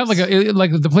something else. It's got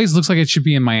like the place looks like it should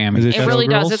be in Miami. It really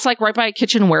does. It's like right by a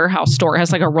kitchen warehouse store. It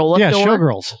has like a roll-up door. Yeah,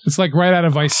 Showgirls. It's like right out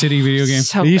of Vice City video game.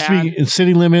 So it used to be in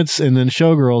City Limits and then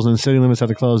Showgirls, and City Limits had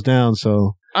to close down,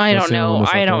 so... I don't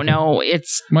know.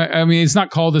 It's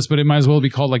not called this, but it might as well be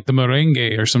called like the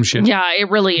merengue or some shit. Yeah, it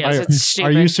really is. It's stupid.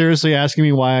 Are you seriously asking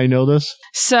me why I know this?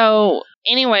 So,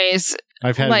 anyways...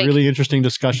 I've had really interesting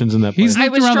discussions in that place. He's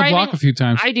looked around the block a few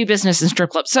times. I do business in strip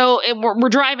clubs. So we're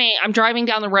driving. I'm driving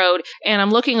down the road, and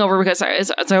I'm looking over because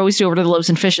as I always do over to the Loaves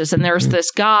and Fishes, and there's this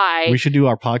guy. We should do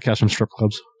our podcast from strip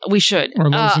clubs. We should.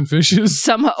 Or Loaves and Fishes.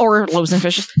 Or Loaves and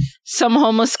Fishes. Some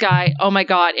homeless guy. Oh my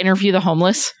God. Interview the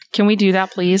homeless. Can we do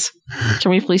that, please?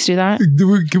 Can we please do that?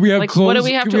 Can we have clothes? What do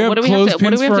we have to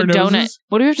donate?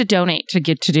 What do we have to donate to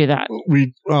get to do that?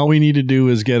 All we need to do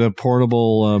is get a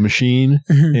portable machine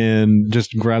and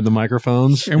just grab the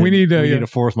microphones. And we need a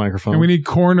fourth microphone. And we need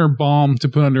corn or balm to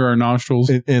put under our nostrils.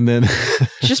 And then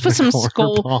just put some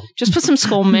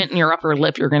skull mint in your upper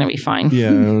lip. You're going to be fine.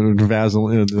 Yeah,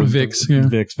 Vaseline, Vicks,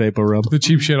 Vicks Vapor Rub, the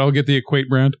cheap shit. I'll get the Equate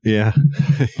brand. Yeah,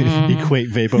 Equate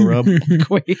Vapor Rub.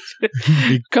 Equate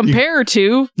compare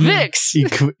to Vicks.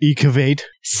 Equate.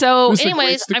 So,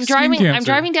 anyways, I'm driving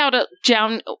down to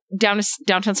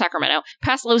downtown Sacramento,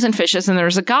 past Loaves and Fishes, and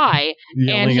there's a guy,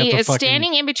 and he is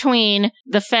standing in between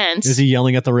the fence. Is he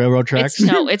yelling at the railroad tracks?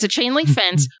 No, it's a chain link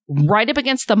fence right up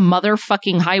against the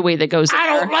motherfucking highway that goes there.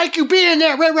 I don't like you being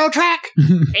there, railroad track.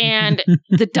 And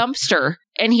the dumpster,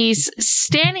 and he's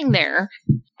standing there,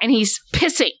 and he's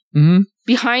pissing. Mm-hmm.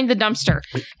 Behind the dumpster,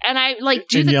 and I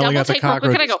do the double take real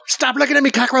quick, and I go, "Stop looking at me,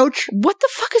 cockroach!" What the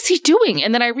fuck is he doing?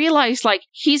 And then I realized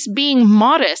he's being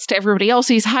modest to everybody else.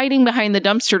 He's hiding behind the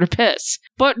dumpster to piss,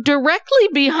 but directly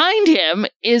behind him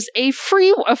is a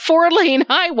 4-lane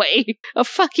highway of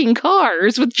fucking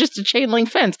cars with just a chain link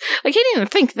fence. He didn't even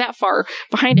think that far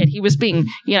behind it. He was being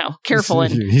careful,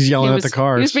 and he's yelling at the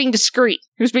cars. He was being discreet.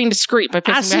 By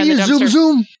pissing behind the dumpster. Zoom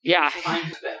zoom. Yeah.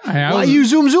 Why you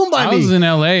zoom by me? I was in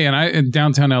L.A. in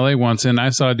downtown L.A. once, and I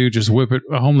saw a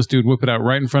homeless dude whip it out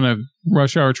right in front of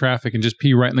rush hour traffic and just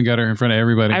pee right in the gutter in front of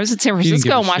everybody. I was in San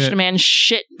Francisco and watched a man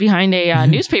shit behind a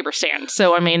newspaper stand.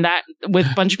 So that with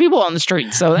a bunch of people on the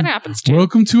street. So that happens too.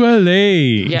 Welcome to L.A.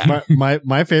 Yeah.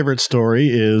 My favorite story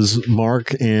is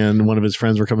Mark and one of his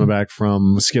friends were coming back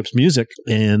from Skip's Music,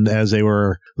 and as they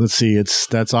were,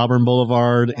 that's Auburn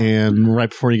Boulevard, and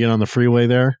right before you get on the freeway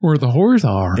there, where the whores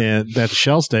are, and that's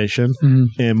Shell Station,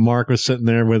 and Mark was sitting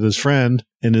there with his friend.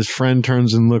 And his friend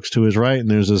turns and looks to his right, and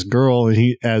there's this girl, and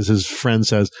he, as his friend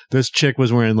says, this chick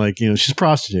was wearing she's a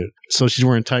prostitute. So she's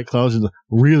wearing tight clothes and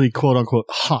really quote unquote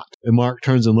hot. And Mark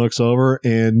turns and looks over,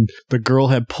 and the girl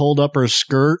had pulled up her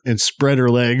skirt and spread her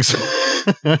legs.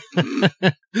 The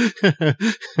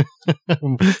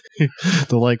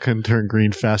light couldn't turn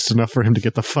green fast enough for him to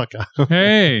get the fuck out.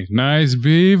 Hey, nice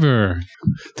beaver.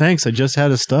 Thanks, I just had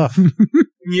his stuff.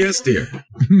 Yes, dear.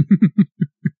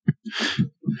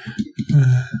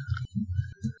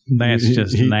 That's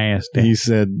just nasty. He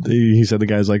said the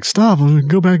guy's like, stop,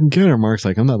 go back and get her. Mark's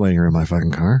like, I'm not letting her in my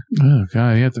fucking car. Oh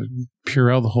God, you have to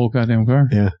Purell the whole goddamn car.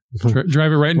 Yeah.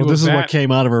 Drive it right into this is what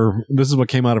came out of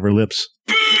her lips.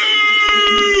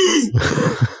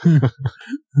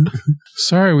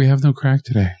 Sorry, we have no crack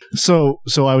today. So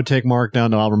I would take Mark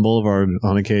down to Auburn Boulevard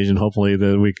on occasion, hopefully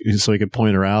so he could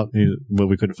point her out, but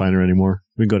we couldn't find her anymore.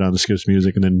 We'd go down to Skip's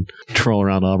Music and then troll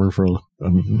around Auburn for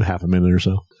half a minute or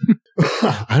so.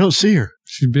 I don't see her.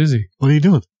 She's busy. What are you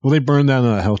doing? Well, they burned down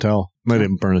that hotel. They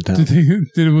didn't burn it down.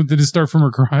 Did it start from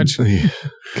her garage?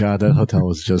 God, that hotel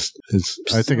was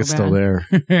I think it's still there.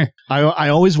 I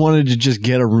always wanted to just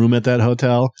get a room at that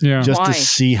hotel, to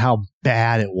see how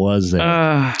bad it was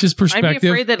there. Just perspective. I'd be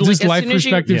afraid that, just like, life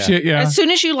perspective shit. Yeah. As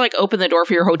soon as you like open the door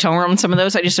for your hotel room, some of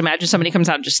those, I just imagine somebody comes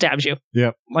out and just stabs you.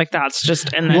 Yep. Like that's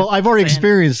just. And well, I've already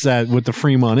experienced that with the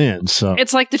Fremont Inn. So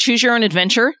it's like the choose your own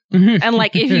adventure, and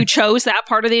like if you chose that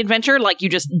part of the adventure, like you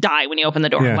just die when you open the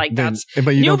door. Yeah, like then, that's.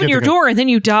 But you open your door and then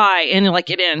you die, and like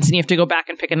it ends, and you have to go back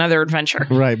and pick another adventure.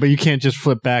 Right, but you can't just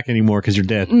flip back anymore because you're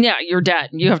dead. Yeah, you're dead.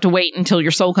 You have to wait until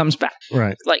your soul comes back.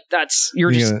 Right. Like that's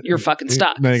you're fucking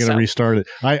stuck. Now you're gonna restart it.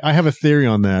 I have a theory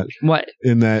on that. What?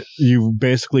 In that you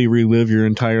basically relive your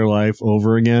entire life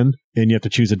over again, and you have to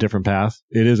choose a different path.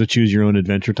 It is a choose your own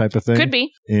adventure type of thing. Could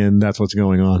be. And that's what's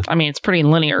going on. I mean, it's pretty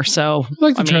linear, so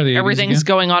everything's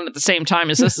going on at the same time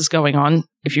as this is going on.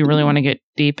 If you really want to get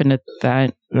deep into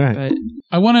that. Right. But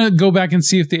I want to go back and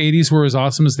see if the 80s were as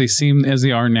awesome as they seem as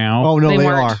they are now. Oh, no, they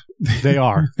weren't. are. They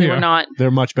are. They were not. They're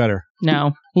much better.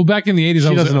 No. Well, back in the 80s,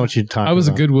 I was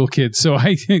a Goodwill kid, so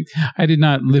I did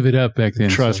not live it up back then.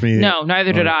 Trust me. No,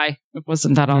 neither did I. It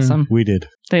wasn't that awesome. We did.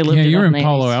 They lived you were in the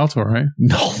Palo Alto, right?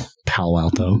 No, Palo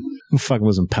Alto. Who fucking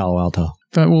was in Palo Alto?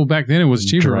 Well, back then it was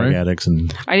cheaper, Drug right? addicts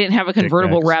and I didn't have a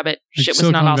convertible rabbit. Shit was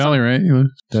Silicon not awesome. Valley, right?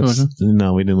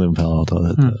 No, we didn't live in Palo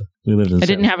Alto. We lived in. I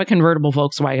didn't have a convertible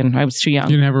Volkswagen. I was too young.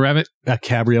 You didn't have a rabbit? A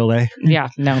cabriolet? Yeah,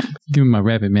 no. Give me my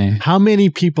rabbit, man. How many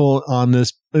people on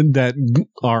this that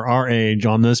are our age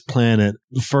on this planet,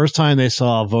 the first time they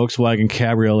saw a Volkswagen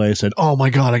cabriolet said, "Oh my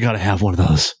God, I got to have one of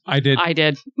those"? I did.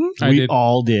 We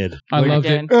all did. I loved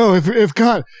it. Oh,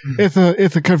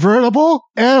 it's a convertible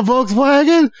and a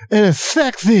Volkswagen and it's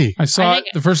sexy. I saw it.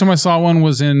 The first time I saw one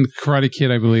was in Karate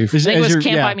Kid, I believe. I think it was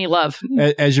Can't Buy Me Love.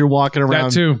 As you're walking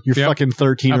around, that too. You're fucking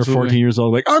 13 or 14 years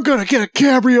old. Like, I'm gonna get a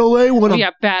cabriolet when I'm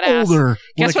badass. older.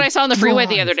 Guess what I saw on the freeway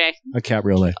the other day? A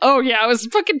cabriolet. Oh yeah, it was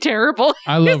fucking terrible.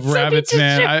 I love rabbits,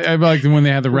 man. I like when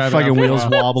they had the rabbit. Fucking wheels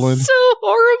wobbling. So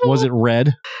horrible. Was it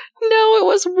red? No, it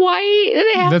was white. And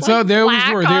it had That's how they always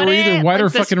were. They were either white or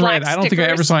like fucking red. I don't think I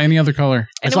ever saw any other color.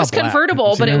 And it was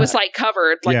convertible, but it was like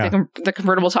covered. Like Yeah. the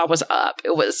convertible top was up.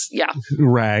 It was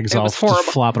Rags It all was horrible.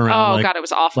 just flopping around. Oh God, it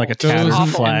was awful. like a tattered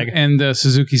flag. And the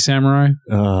Suzuki Samurai.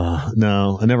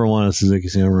 No, I never wanted a Suzuki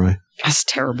Samurai. That's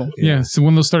terrible. Yeah, so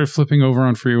when those started flipping over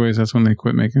on freeways, that's when they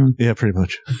quit making them. Yeah, pretty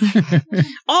much.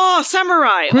 Oh,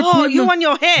 Samurai. You on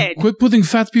your head. Quit putting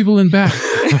fat people in back.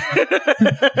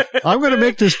 I'm going to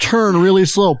make this turn really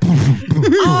slow.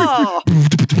 Oh.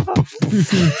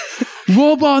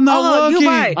 Robot not working.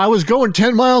 I was going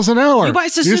 10 miles an hour. You buy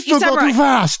Suzuki You still Samurai. go too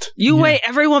fast. You wait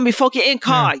everyone before you get in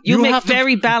car. You make have to-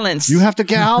 very balanced. You have to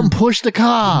get out and push the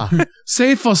car.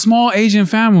 Safe for small Asian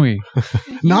family.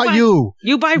 Not you.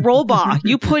 You buy roll bar.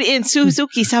 You put in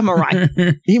Suzuki Samurai.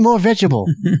 Eat more vegetable.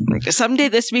 Someday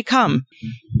this become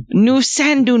new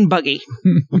sand dune buggy.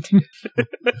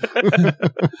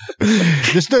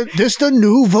 This the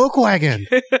new Volkswagen.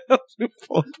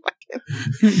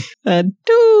 A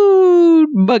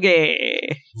dune buggy.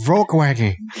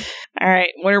 Volkswagen. All right,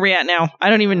 where are we at now? I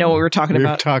don't even know what we were talking We were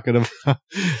about. talking about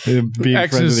being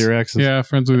Exes. friends with your exes. Yeah,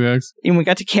 friends with the ex. And we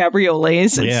got to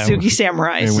cabriolets and Yeah. Suzuki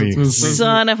Samurais. And we-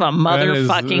 Son of a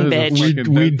motherfucking that is bitch.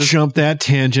 We jumped that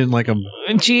tangent like a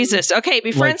Jesus. Okay,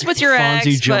 be friends like with your Fonzie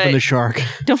ex, jumping but the shark.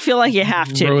 don't feel like you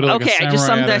have to. Rode like a Okay, I just samurai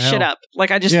summed out that of shit hell. up.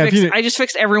 Like I just Yeah,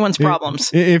 fixed everyone's problems.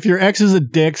 If your ex is a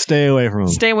dick, stay away from him.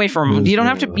 Stay away from them. You don't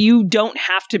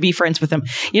have to be friends with them.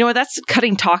 You know what? That's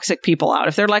cutting toxic people out.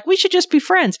 If they're like, we should just be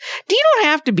friends. You don't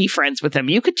have to be friends with them.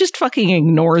 You could just fucking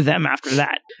ignore them after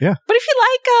that. Yeah. But if you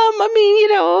like them, I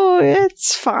mean,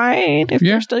 it's fine if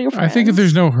they're still your friends. I think if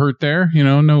there's no hurt there,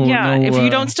 no. if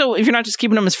you're not just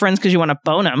keeping them as friends because you want to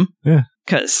bone them. Yeah.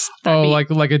 Because like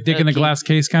a dick in a glass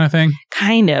case kind of thing.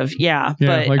 Kind of, yeah. Yeah,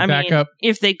 But like I back mean, up.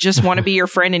 if they just want to be your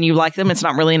friend and you like them, it's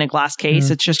not really in a glass case.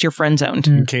 Yeah. It's just your friend zoned.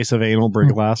 In case of anal, bring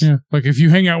glass. Yeah, like if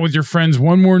you hang out with your friends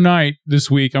one more night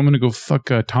this week, I'm gonna go fuck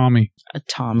Tommy. A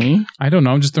Tommy? I don't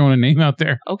know. I'm just throwing a name out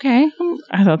there. Okay,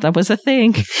 I thought that was a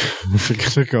thing.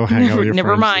 Go hang out with your Never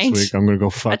friends mind. this week. I'm gonna go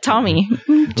fuck A Tommy.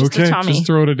 Just Okay, a Tommy. Just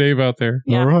throw it a Dave out there.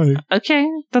 Yeah. All right. Okay,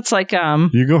 that's like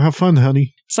You go have fun,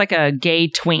 honey. it's like a gay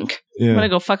twink. I'm Yeah. gonna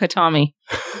go fuck a Tommy.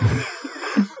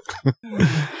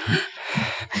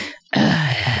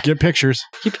 Get pictures.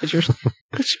 Get pictures.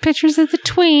 Pictures of the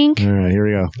twink. All right, here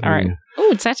we go. All right. Oh,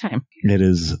 it's that time. It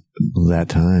is that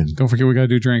time. Don't forget we gotta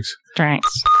do drinks. Drinks.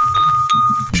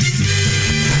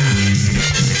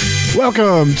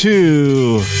 Welcome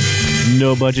to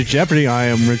No Budget Jeopardy. I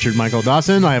am Richard Michael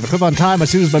Dawson. I have a clip on time. I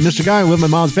was by Mr. Guy. I live in my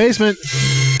mom's basement.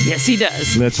 Yes, he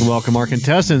does. Let's welcome our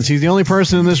contestants. He's the only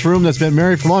person in this room that's been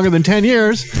married for longer than 10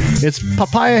 years. It's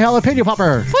Papaya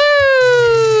Jalapenopopper. Woo!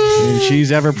 And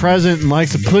she's ever present and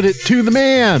likes to put it to the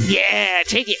man. Yeah,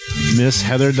 take it. Miss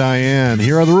Heather Dyan.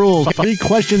 Here are the rules. 3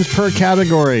 questions per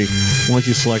category. Once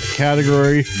you select a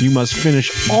category, you must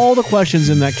finish all the questions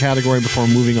in that category before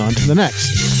moving on to the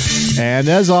next. And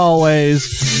as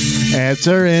always,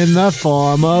 answer in the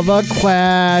form of a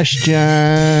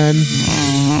question.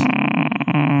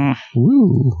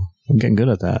 Woo. I'm getting good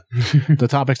at that. The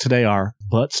topics today are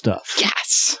butt stuff.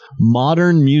 Yes.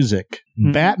 Modern music.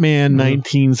 Batman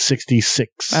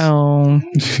 1966. Oh.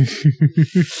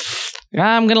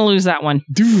 I'm going to lose that one.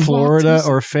 Florida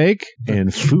or fake.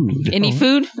 And food. Any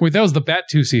food? Wait, that was the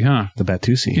Batusi, huh? The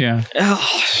Batusi. Yeah.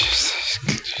 Oh.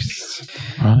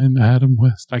 I'm Adam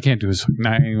West. I can't do his.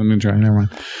 Nah, I ain't going to try. Never mind.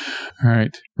 All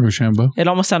right. Rochambeau. It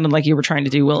almost sounded like you were trying to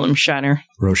do William Shatner.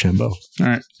 Rochambeau. All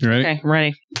right. You ready? Okay,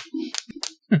 ready.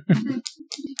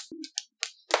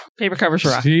 Paper covers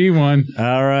rough. She won.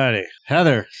 All righty.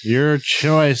 Heather, your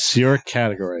choice, your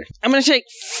category. I'm going to take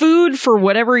food for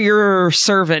whatever you're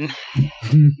serving.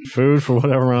 Food for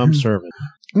whatever I'm serving.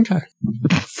 Okay.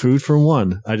 Food for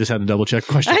one. I just had to double check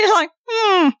the question. I like,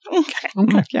 okay.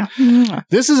 Yeah.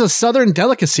 This is a southern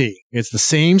delicacy. It's the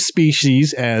same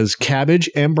species as cabbage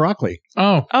and broccoli.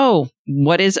 Oh,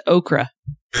 what is okra?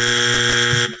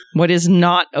 What is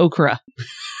not okra?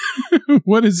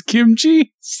 What is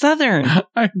kimchi? Southern.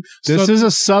 This is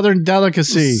a southern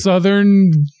delicacy.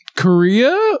 Southern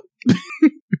Korea?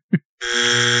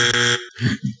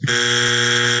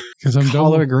 Because I'm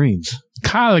collard greens.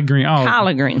 Collard green. Oh,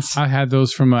 collard greens. I had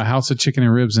those from a House of Chicken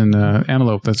and Ribs in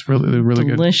Antelope. That's really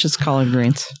good. Delicious collard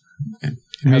greens.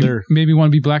 Heather, maybe want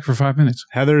to be black for 5 minutes.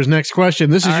 Heather's next question.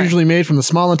 This is usually made from the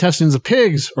small intestines of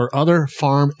pigs or other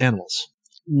farm animals.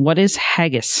 What is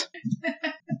haggis?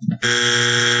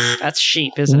 That's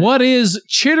sheep, isn't it? What is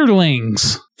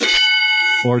chitterlings?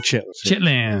 Or chitlins.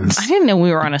 Chitlins. I didn't know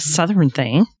we were on a southern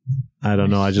thing. I don't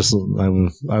know. I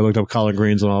looked up collard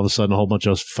greens and all of a sudden a whole bunch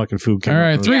of fucking food came up. All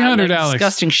right, 300, like Alex.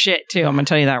 Disgusting shit, too. I'm going to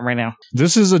tell you that right now.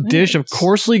 This is a dish of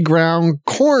coarsely ground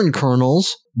corn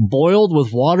kernels boiled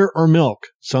with water or milk.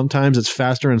 Sometimes it's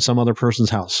faster in some other person's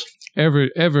house.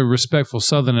 Every respectful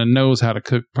southerner knows how to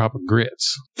cook proper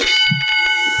grits.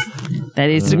 That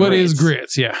is what is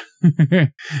grits? Yeah.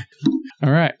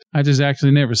 All right. I just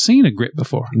actually never seen a grit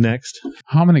before. Next.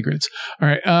 How many grits? All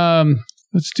right.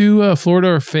 Let's do Florida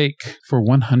or fake for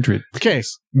 100. Okay.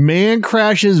 Man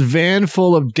crashes van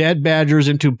full of dead badgers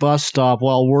into bus stop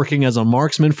while working as a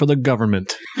marksman for the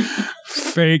government.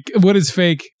 Fake. What is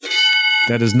fake?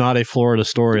 That is not a Florida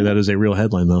story. That is a real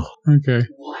headline, though. Okay.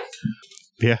 What?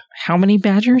 Yeah. How many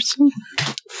badgers?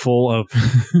 Full of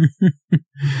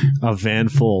a van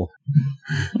full.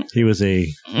 He was an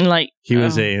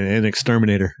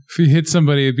exterminator. If he hit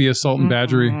somebody, it'd be assault and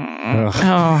battery.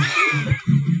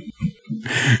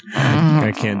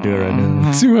 I can't do it right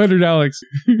now. 200, Alex.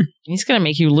 He's gonna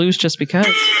make you lose just because.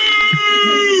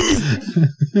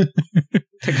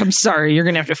 I'm sorry, you're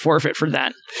gonna have to forfeit for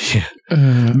that. Yeah.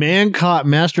 Man caught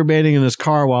masturbating in his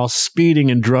car while speeding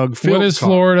in drug-filled What is car.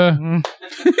 Florida?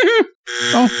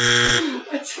 Oh,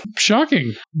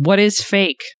 shocking. What is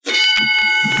fake?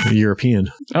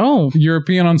 European. Oh,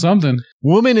 European on something.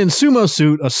 Woman in sumo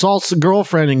suit assaults a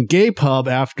girlfriend in gay pub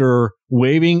after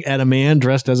waving at a man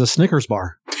dressed as a Snickers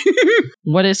bar.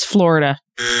 What is Florida?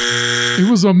 It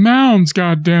was a Mounds,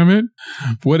 goddammit.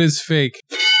 What is fake?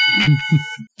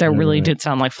 That really did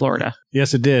sound like Florida.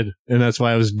 Yes, it did. And that's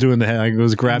why I was doing I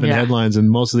was grabbing headlines, and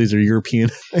most of these are European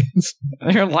things.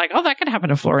 You're like, oh, that could happen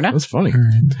in Florida. That's funny.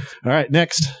 All right,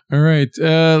 next. All right.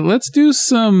 Let's do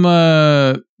some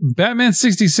Batman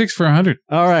 66 for 100.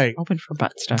 All right. Open for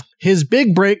butt stuff. His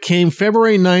big break came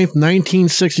February 9th,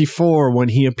 1964, when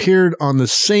he appeared on the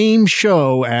same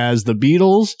show as the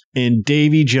Beatles and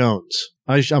Davy Jones.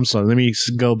 I'm sorry, let me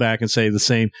go back and say the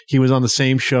same. He was on the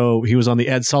same show. He was on the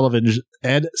Ed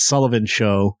Sullivan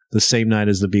show the same night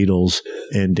as the Beatles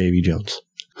and Davy Jones.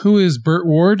 Who is Burt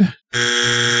Ward?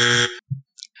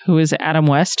 Who is Adam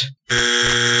West?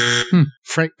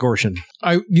 Frank Gorshin.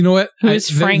 You know what? Who is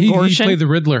Frank Gorshin? He played the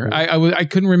Riddler. I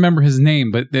couldn't remember his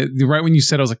name, but right when you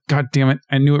said it, I was like, God damn it.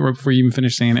 I knew it right before you even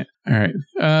finished saying it. All right.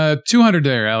 200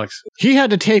 there, Alex. He had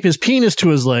to tape his penis to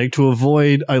his leg to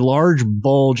avoid a large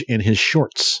bulge in his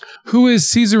shorts. Who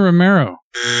is Cesar Romero?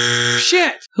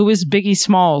 Shit. Who is Biggie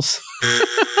Smalls?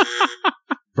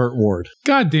 Burt Ward.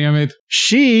 God damn it.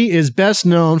 She is best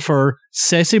known for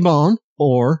C'est Bon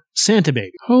or Santa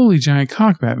Baby. Holy giant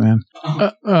cock, Batman.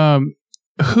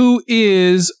 Who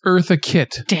is Eartha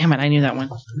Kitt? Damn it, I knew that one.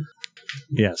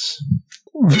 Yes.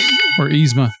 Or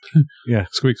Yzma. Yeah.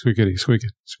 Squeak, squeakity, squeak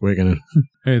it. Squeaking it.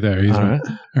 Hey there, Yzma.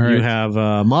 All right. You have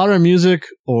modern music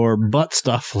or butt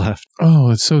stuff left. Oh,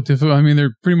 it's so difficult. I mean,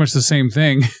 they're pretty much the same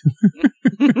thing.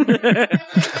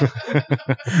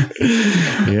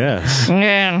 Yes.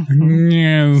 Yeah.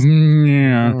 Yes.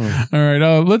 Yeah. Oh. All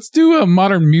right. Let's do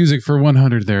modern music for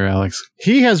 100 there, Alex.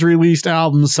 He has released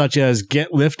albums such as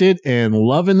Get Lifted and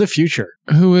Love in the Future.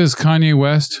 Who is Kanye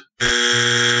West?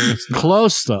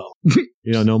 Close, though.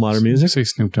 You don't know modern music? Say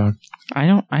Snoop Dogg. I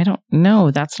don't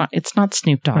know. It's not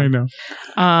Snoop Dogg. I know.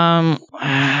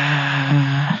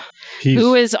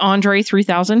 Who is Andre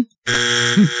 3000?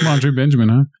 Andre Benjamin,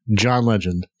 huh? John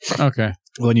Legend. Okay.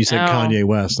 When you said Kanye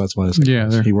West, that's why I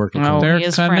said he worked with him. He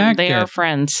is friend. They are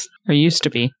friends. Or used to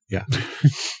be. Yeah.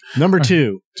 Number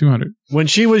 2. 200. When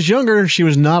she was younger, she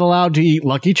was not allowed to eat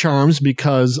Lucky Charms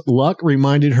because luck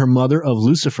reminded her mother of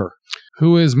Lucifer.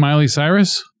 Who is Miley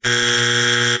Cyrus?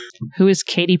 Who is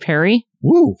Katy Perry?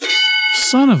 Woo.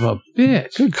 Son of a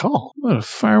bitch. Good call. What a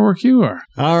firework you are.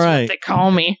 All right. That's what they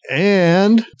call me.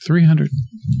 And 300.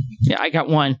 Yeah, I got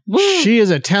one. Woo. She is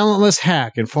a talentless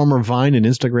hack and former Vine and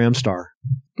Instagram star.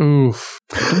 Oof.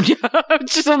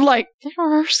 I'm like, there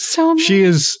are so many. She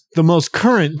is the most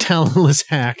current talentless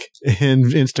hack and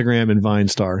Instagram and Vine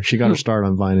star. She got her start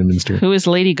on Vine and Instagram. Who is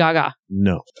Lady Gaga?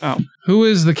 No. Oh. Who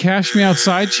is the Cash Me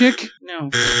Outside chick? No.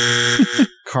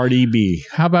 Cardi B.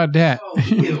 How about that?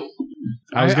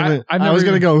 I was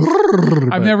gonna go.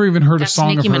 I've never even heard a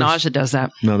song Nicki of hers. Minaj that does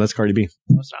that. No, that's Cardi B.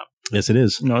 No, it's not. Yes, it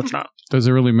is. No, it's not. Does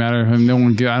it really matter? I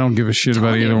don't give a shit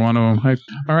about either one of them.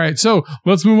 All right, so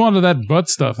let's move on to that butt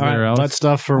stuff there, Alex. Butt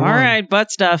stuff for All one. right,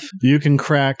 butt stuff. You can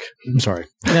crack. I'm sorry.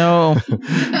 No.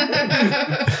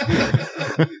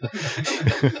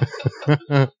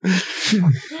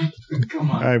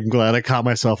 I'm glad I caught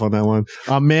myself on that one.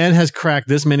 A man has cracked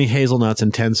this many hazelnuts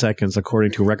in 10 seconds,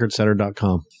 according to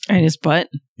recordsetter.com. And his butt?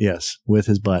 Yes, with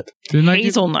his butt.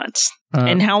 Hazelnuts.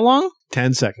 And how long?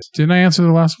 10 seconds. Didn't I answer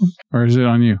the last one? Or is it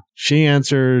on you? She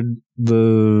answered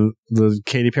the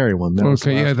Katy Perry one. That was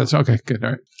the last one. That's okay. Good.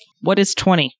 All right. What is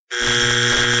 20?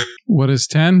 What is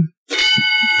 10?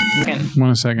 Okay.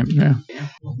 1 second. Yeah.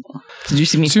 Did you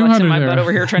see me flexing my butt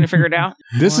over here trying to figure it out?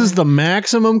 This is the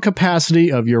maximum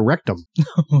capacity of your rectum.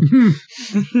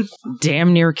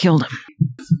 Damn near killed him.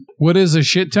 What is a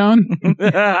shit ton?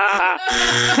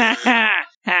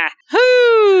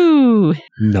 Whoo!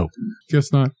 No.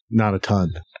 Guess not. Not a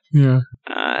ton. Yeah.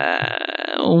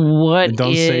 What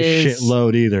don't say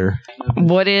shitload either.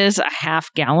 What is a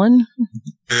half gallon?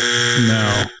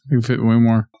 No. You can fit way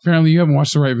more. Apparently you haven't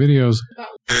watched the right videos.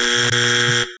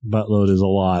 Buttload is a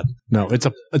lot. No, it's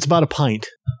about a pint.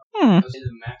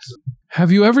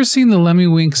 Have you ever seen the Lemmy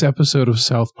Winks episode of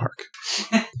South Park?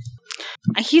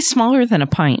 He's smaller than a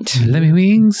pint. Lemmy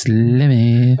Winks,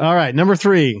 Lemmy. All right, number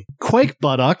 3. Quake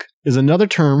buttock is another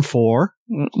term for...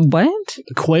 What?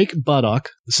 Quake buttock.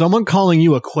 Someone calling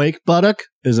you a quake buttock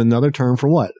is another term for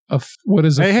what? What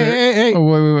is a... Hey. Oh,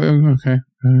 wait. Okay.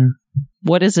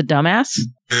 What is a dumbass?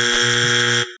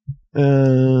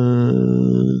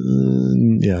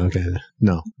 Yeah, okay.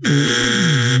 No.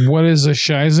 What is a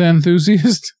Shiza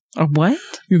enthusiast? A what?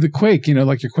 The quake,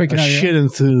 like you're quaking A out. shit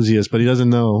enthusiast, but he doesn't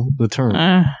know the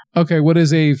term. Okay, what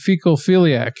is a fecal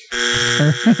philiac?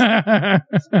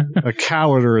 A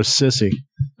coward or a sissy.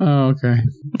 Oh, okay.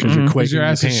 Because you're quaking your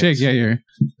ass is shake. Yeah, you're...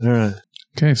 All right.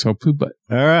 Okay, so poo butt.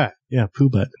 All right. Yeah, poo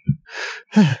butt.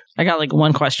 I got like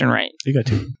one question right. You got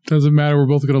 2. Doesn't matter. We're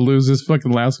both going to lose this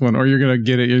fucking last one, or you're going to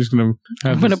get it. You're just going to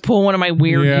I'm going to pull one of my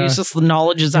weird, useless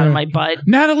knowledges out of my butt.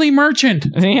 Natalie Merchant.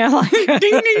 Yeah, like... ding, ding,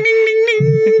 ding,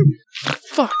 ding, ding.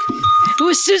 Fuck. Who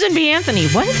is Susan B. Anthony?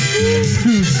 What?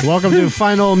 Welcome to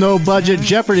Final No Budget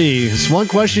Jeopardy. It's one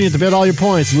question. You have to bet all your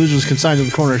points. The loser is consigned to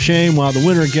the corner of shame, while the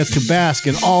winner gets to bask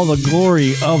in all the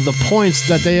glory of the points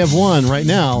that they have won. Right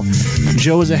now,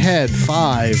 Joe is ahead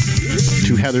 5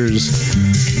 to Heather's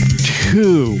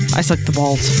 2. I suck the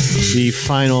balls. The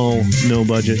final No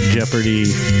Budget Jeopardy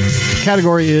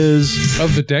category is...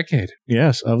 Of the decade.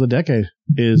 Yes, of the decade.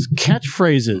 Is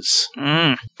catchphrases.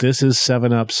 This is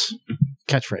 7-Up's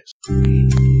catchphrase.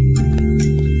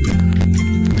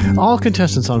 All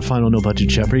contestants on Final No Budget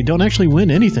Jeopardy don't actually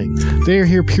win anything. They are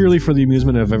here purely for the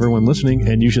amusement of everyone listening,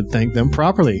 and you should thank them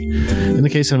properly. In the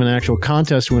case of an actual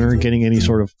contest winner getting any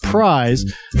sort of prize,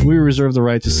 we reserve the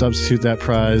right to substitute that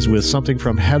prize with something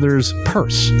from Heather's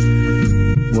purse,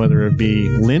 whether it be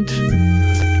lint,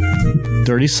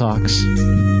 dirty socks,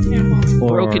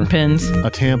 or broken pins,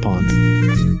 a tampon.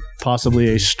 possibly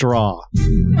a straw,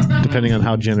 depending on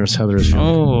how generous Heather is feeling.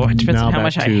 Oh, it depends Now on how back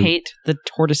much I to hate the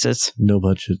tortoises. No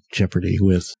Budget Jeopardy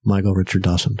with Michael Richard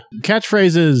Dawson.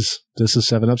 Catchphrases. This is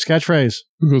 7-Up's catchphrase.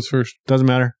 Who goes first? Doesn't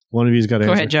matter. One of you's got to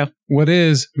answer. Go ahead, Joe. What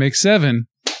is make 7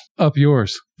 up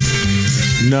yours?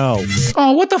 No.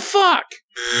 Oh, what the fuck?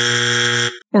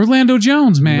 Orlando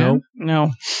Jones, man. Nope.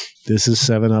 No. This is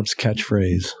 7-Up's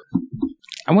catchphrase.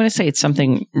 I want to say it's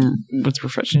something what's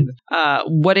refreshing.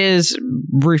 What is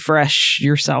refresh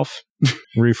yourself?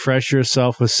 Refresh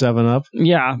yourself with 7-Up?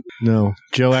 Yeah. No.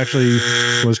 Joe actually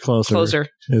was closer.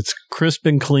 It's crisp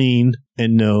and clean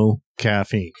and no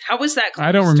caffeine. How was that?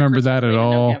 I don't remember that at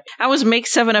all. How was make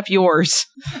 7-Up yours?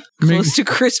 Close to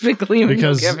crisp and clean with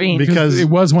no caffeine. Because it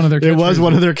was one of their catchphrases. It was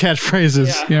one of their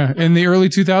catchphrases. Yeah. In the early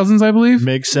 2000s, I believe.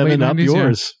 Make 7-Up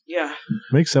yours. Yeah.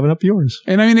 Make 7-Up yours.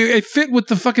 And I mean, it fit with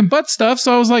the fucking butt stuff,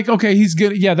 so I was like, okay, he's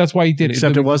good. Yeah, that's why he did it.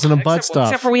 Except it wasn't a butt stuff.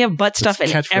 Except for we have butt stuff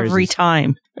in every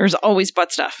time. There's always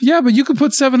butt stuff. Yeah, but you could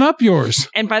put 7-Up yours.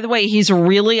 And by the way, he's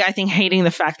really, I think, hating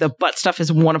the fact that butt stuff is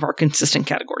one of our consistent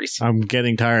categories. I'm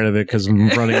getting tired of it because I'm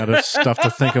running out of stuff to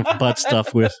think of butt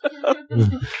stuff with.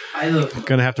 I'm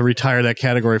going to have to retire that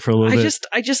category for a little bit.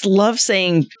 I just love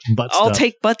saying, butt I'll stuff.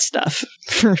 take butt stuff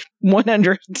for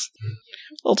 100.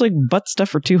 I'll take butt stuff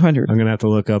for 200. I'm going to have to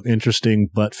look up interesting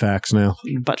butt facts now.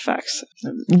 Butt facts.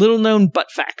 Little known butt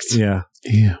facts. Yeah.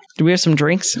 Do we have some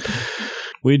drinks?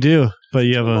 We do, but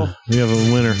you have a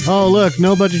winner. Oh, look,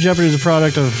 No Budget Jeopardy is a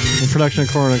product of the production of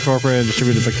Korahn Incorporated and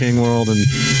distributed by King World and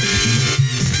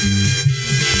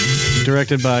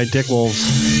directed by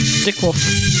Dickwolves.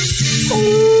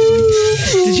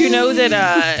 Did you know that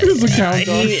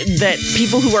that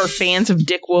people who are fans of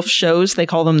Dick Wolf shows, they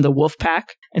call them the Wolf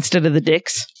Pack instead of the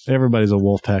Dicks? Everybody's a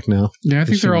wolf pack now. Yeah, I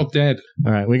think they're all dead.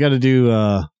 All right, we got to do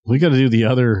the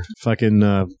other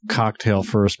fucking cocktail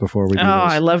first before we do this.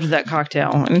 I loved that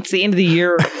cocktail. And it's the end of the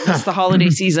year. It's the holiday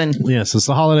season. Yes, it's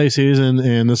the holiday season,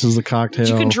 and this is the cocktail.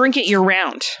 But you can drink it year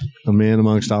round. A man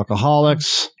amongst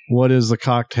alcoholics. What is the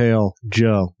cocktail,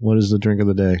 Joe? What is the drink of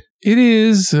the day? It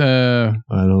is... I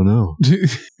don't know.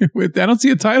 I don't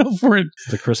see a title for it.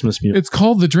 It's the Christmas Mule. It's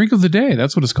called the drink of the day.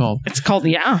 That's what it's called. It's called,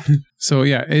 yeah. So,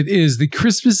 yeah, it is the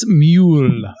Christmas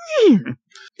Mule.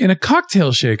 In a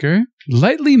cocktail shaker,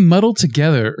 lightly muddle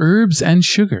together herbs and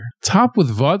sugar. Top with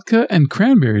vodka and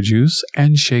cranberry juice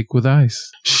and shake with ice.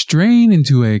 Strain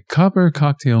into a copper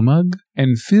cocktail mug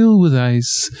and fill with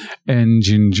ice and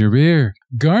ginger beer.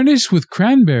 Garnish with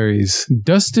cranberries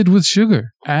dusted with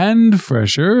sugar and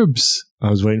fresh herbs.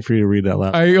 I was waiting for you to read that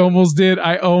last. I almost did.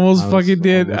 I almost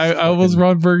did. I almost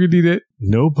Ron Burgundy'd it.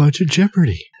 No Budget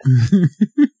Jeopardy.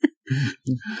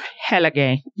 Hella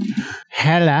gay.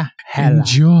 Hella.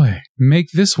 Enjoy.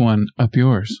 Make this one up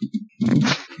yours.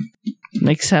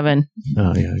 Make 7.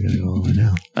 Oh, yeah, I gotta go all the way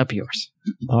down. Up yours.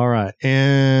 All right.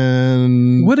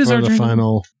 And what is our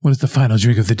final? What is the final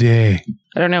drink of the day?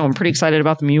 I don't know. I'm pretty excited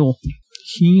about the mule.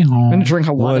 I'm going to drink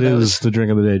a lot of those. What is the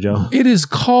drink of the day, Joe? It is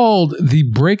called the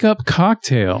breakup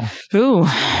cocktail. Ooh.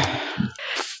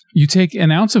 You take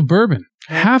an ounce of bourbon,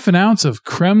 half an ounce of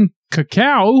creme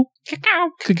cacao,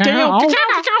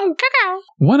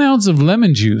 1 ounce of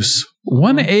lemon juice,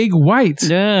 1 egg white.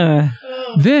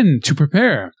 Then, to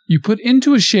prepare, you put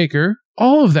into a shaker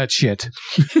all of that shit.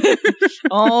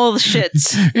 All the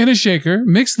shits. In a shaker,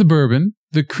 mix the bourbon,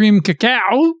 the cream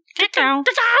cacao,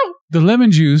 the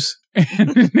lemon juice,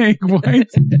 and an egg white.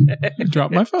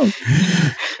 Drop my phone.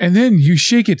 And then you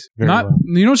shake it. You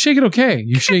don't shake it okay.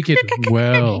 You shake it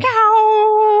well.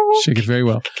 Shake it very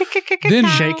well. Then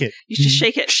shake it. You just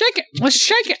shake it. Shake it. Let's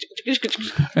shake it.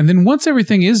 And then once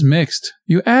everything is mixed,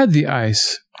 you add the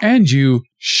ice and you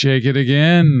shake it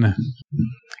again.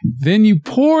 Then you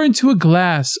pour into a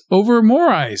glass over more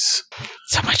ice.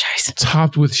 So much ice.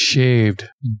 Topped with shaved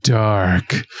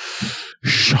dark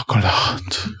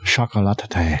chocolate.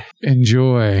 Chocolate.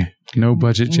 Enjoy. No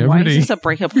Budget Jeopardy. Why is this a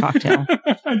breakup cocktail?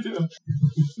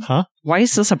 Huh? Why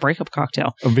is this a breakup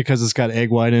cocktail? Because it's got egg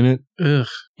white in it. Ugh.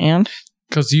 And?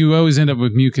 Because you always end up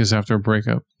with mucus after a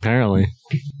breakup. Apparently.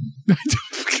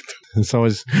 It's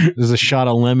always, there's a shot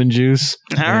of lemon juice.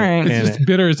 All right. It's just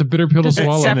bitter. It's a bitter pill to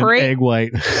swallow. Separate? And an egg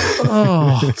white.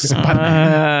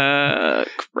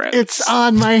 Gross. It's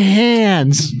on my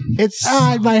hands. It's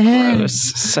on my hands.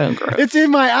 Gross. So gross. It's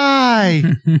in my eye.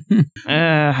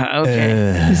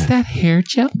 Okay. Is that hair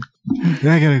gel?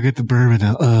 I gotta get the bourbon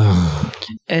out.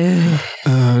 I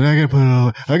gotta put it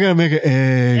over. I gotta make an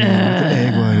egg. With the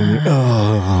egg white in it.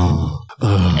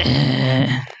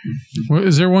 Well,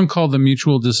 is there one called the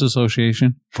mutual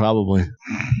disassociation? Probably.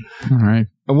 All right.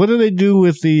 And what do they do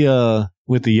with the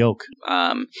with the yolk.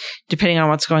 Depending on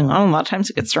what's going on, a lot of times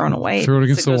it gets thrown away. Throw it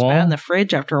against the goes wall? bad in the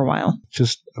fridge after a while.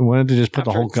 Why don't they just put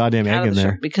the After whole it's goddamn out egg of in the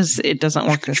there? shell, because it doesn't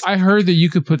work this. I heard that you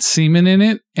could put semen in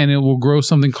it and it will grow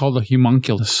something called a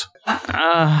homunculus.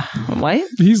 What?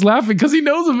 He's laughing because he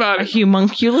knows about A it.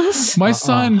 homunculus? My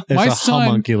son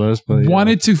homunculus, but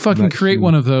wanted to fucking not create human.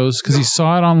 one of those because he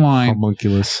saw it online.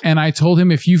 Homunculus. And I told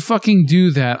him, if you fucking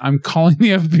do that, I'm calling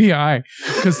the FBI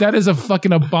because that is a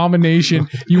fucking abomination.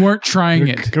 You weren't trying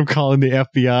it. I'm calling the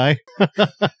FBI.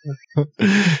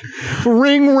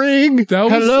 Ring, ring. That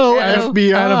was- Hello, out of-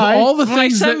 FBI. Out of all the My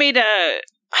things son that... made a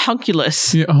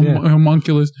hunculus. Yeah,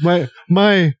 homunculus.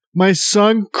 My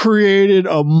son created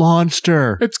a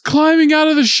monster. It's climbing out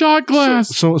of the shot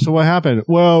glass. So what happened?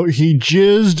 Well, he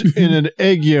jizzed in an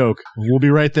egg yolk. We'll be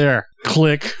right there.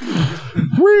 Click.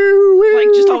 Like,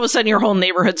 just all of a sudden, your whole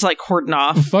neighborhood's like cordoned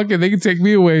off. Fuck it, they can take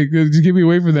me away. Just get me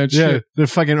away from that Yeah, shit. they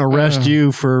fucking arrest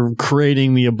you for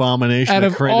creating the abomination Out that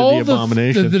of created all the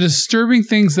abomination. the disturbing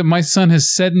things that my son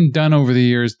has said and done over the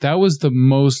years, that was the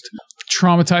most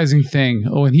traumatizing thing.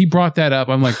 Oh, and he brought that up.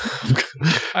 I'm like,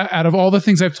 out of all the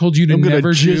things I've told you to I'm gonna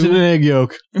never jizz in an do, egg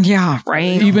yolk. Yeah,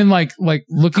 right. even like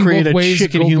looking Create both a ways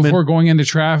chicken human. before going into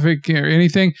traffic or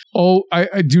anything. Oh,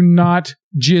 I do not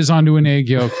jizz onto an egg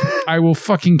yolk. I will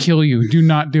fucking kill you. Do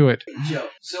not do it. Joe.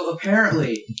 So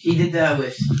apparently he did that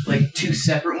with like 2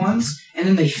 separate ones, and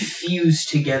then they fused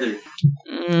together.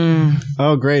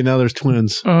 Oh, great. Now there's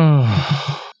twins.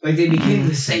 Oh, Like they became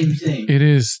the same thing. it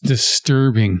is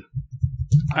disturbing.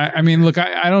 I mean, look,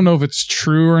 I don't know if it's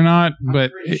true or not,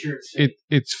 but pretty sure it's fake.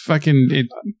 it's fucking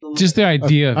just the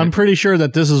idea of I'm it. pretty sure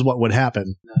that this is what would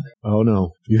happen. Oh,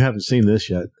 no. You haven't seen this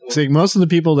yet. See, most of the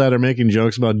people that are making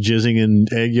jokes about jizzing in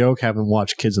egg yolk haven't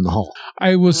watched Kids in the Hall.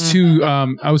 I was too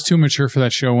mature for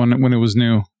that show when it was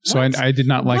new, so I did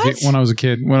not like it when I was a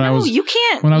kid. When I was you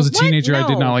can't. when I was a What? teenager, I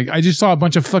did not No. like. I just saw a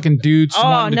bunch of fucking dudes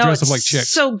wanting to dress up it's like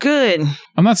chicks. so good.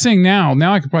 I'm not saying now.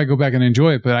 Now I could probably go back and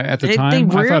enjoy it, but at the time, They I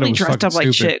thought it rarely was dressed fucking up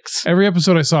like stupid. chicks. Every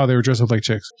episode I saw, they were dressed up like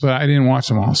chicks, but I didn't watch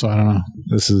them all, so I don't know.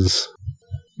 This is...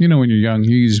 You know, when you're young,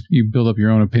 you build up your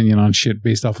own opinion on shit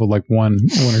based off of like one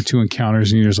or two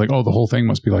encounters, and you're just like, oh, the whole thing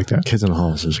must be like that. Kids in the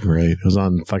Hall is great. It was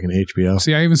on fucking HBO.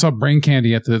 See, I even saw Brain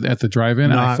Candy at the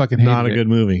drive-in, and I fucking hated Not a it. good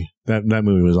movie. That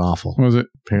movie was awful. What was it?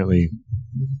 Apparently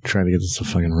trying to get this to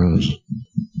fucking Rose.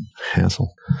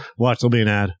 Hassle. Watch, there'll be an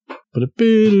ad. Play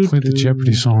the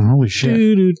Jeopardy song. Holy shit.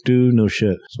 No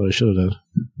shit. That's what I should have done.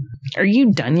 Are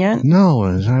you done yet? No,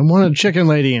 I wanted Chicken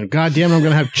Lady, and goddamn, I'm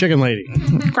going to have Chicken Lady.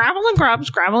 Gravel and grubs,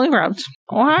 gravel and grubs.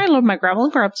 Oh, I love my gravel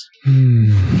and grubs.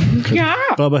 Yeah.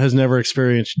 Bubba has never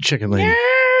experienced Chicken Lady.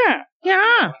 Yeah.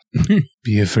 Yeah.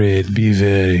 Be afraid. Be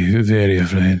very, very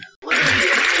afraid. What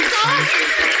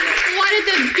did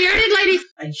the bearded lady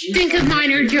think of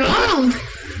Minor Joe?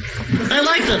 I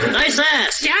liked it. Nice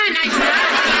ass. Yeah, nice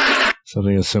ass.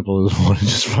 Something as simple as want to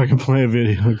just fucking play a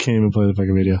video. I can't even play the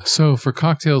fucking video. So, for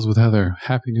Cocktails with Heather,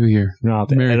 Happy New Year. No, I have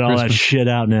to Merry edit all that Christmas. shit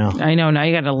out now. I know. Now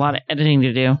you got a lot of editing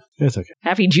to do. It's okay.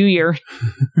 Happy Jew Year.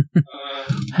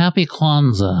 Happy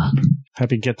Kwanzaa.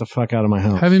 Happy get the fuck out of my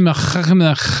house. Happy Machachim.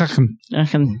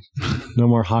 No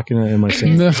more Hakuna in my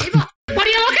sink. What are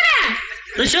you looking at?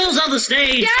 The show's on the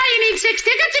stage. Yeah, you need 6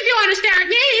 tickets if you want to stare at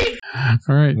me.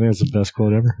 All right. I think that's the best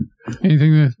quote ever.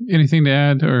 Anything to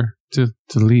add or to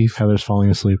leave? Heather's falling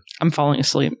asleep. I'm falling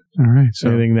asleep. All right. So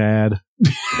Anything to add?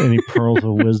 Any pearls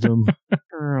of wisdom?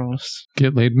 Gross.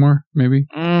 get laid more, maybe?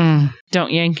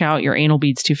 Don't yank out your anal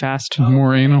beads too fast.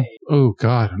 More anal? Oh,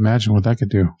 God. Imagine what that could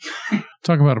do.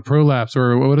 Talk about a prolapse,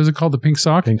 or what is it called? The pink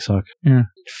sock? Pink sock. Yeah.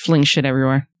 Fling shit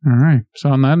everywhere. All right.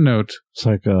 So on that note. It's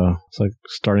like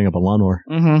starting up a lawnmower.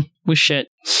 With shit.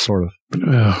 Sort of.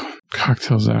 Ugh,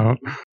 Cocktails out.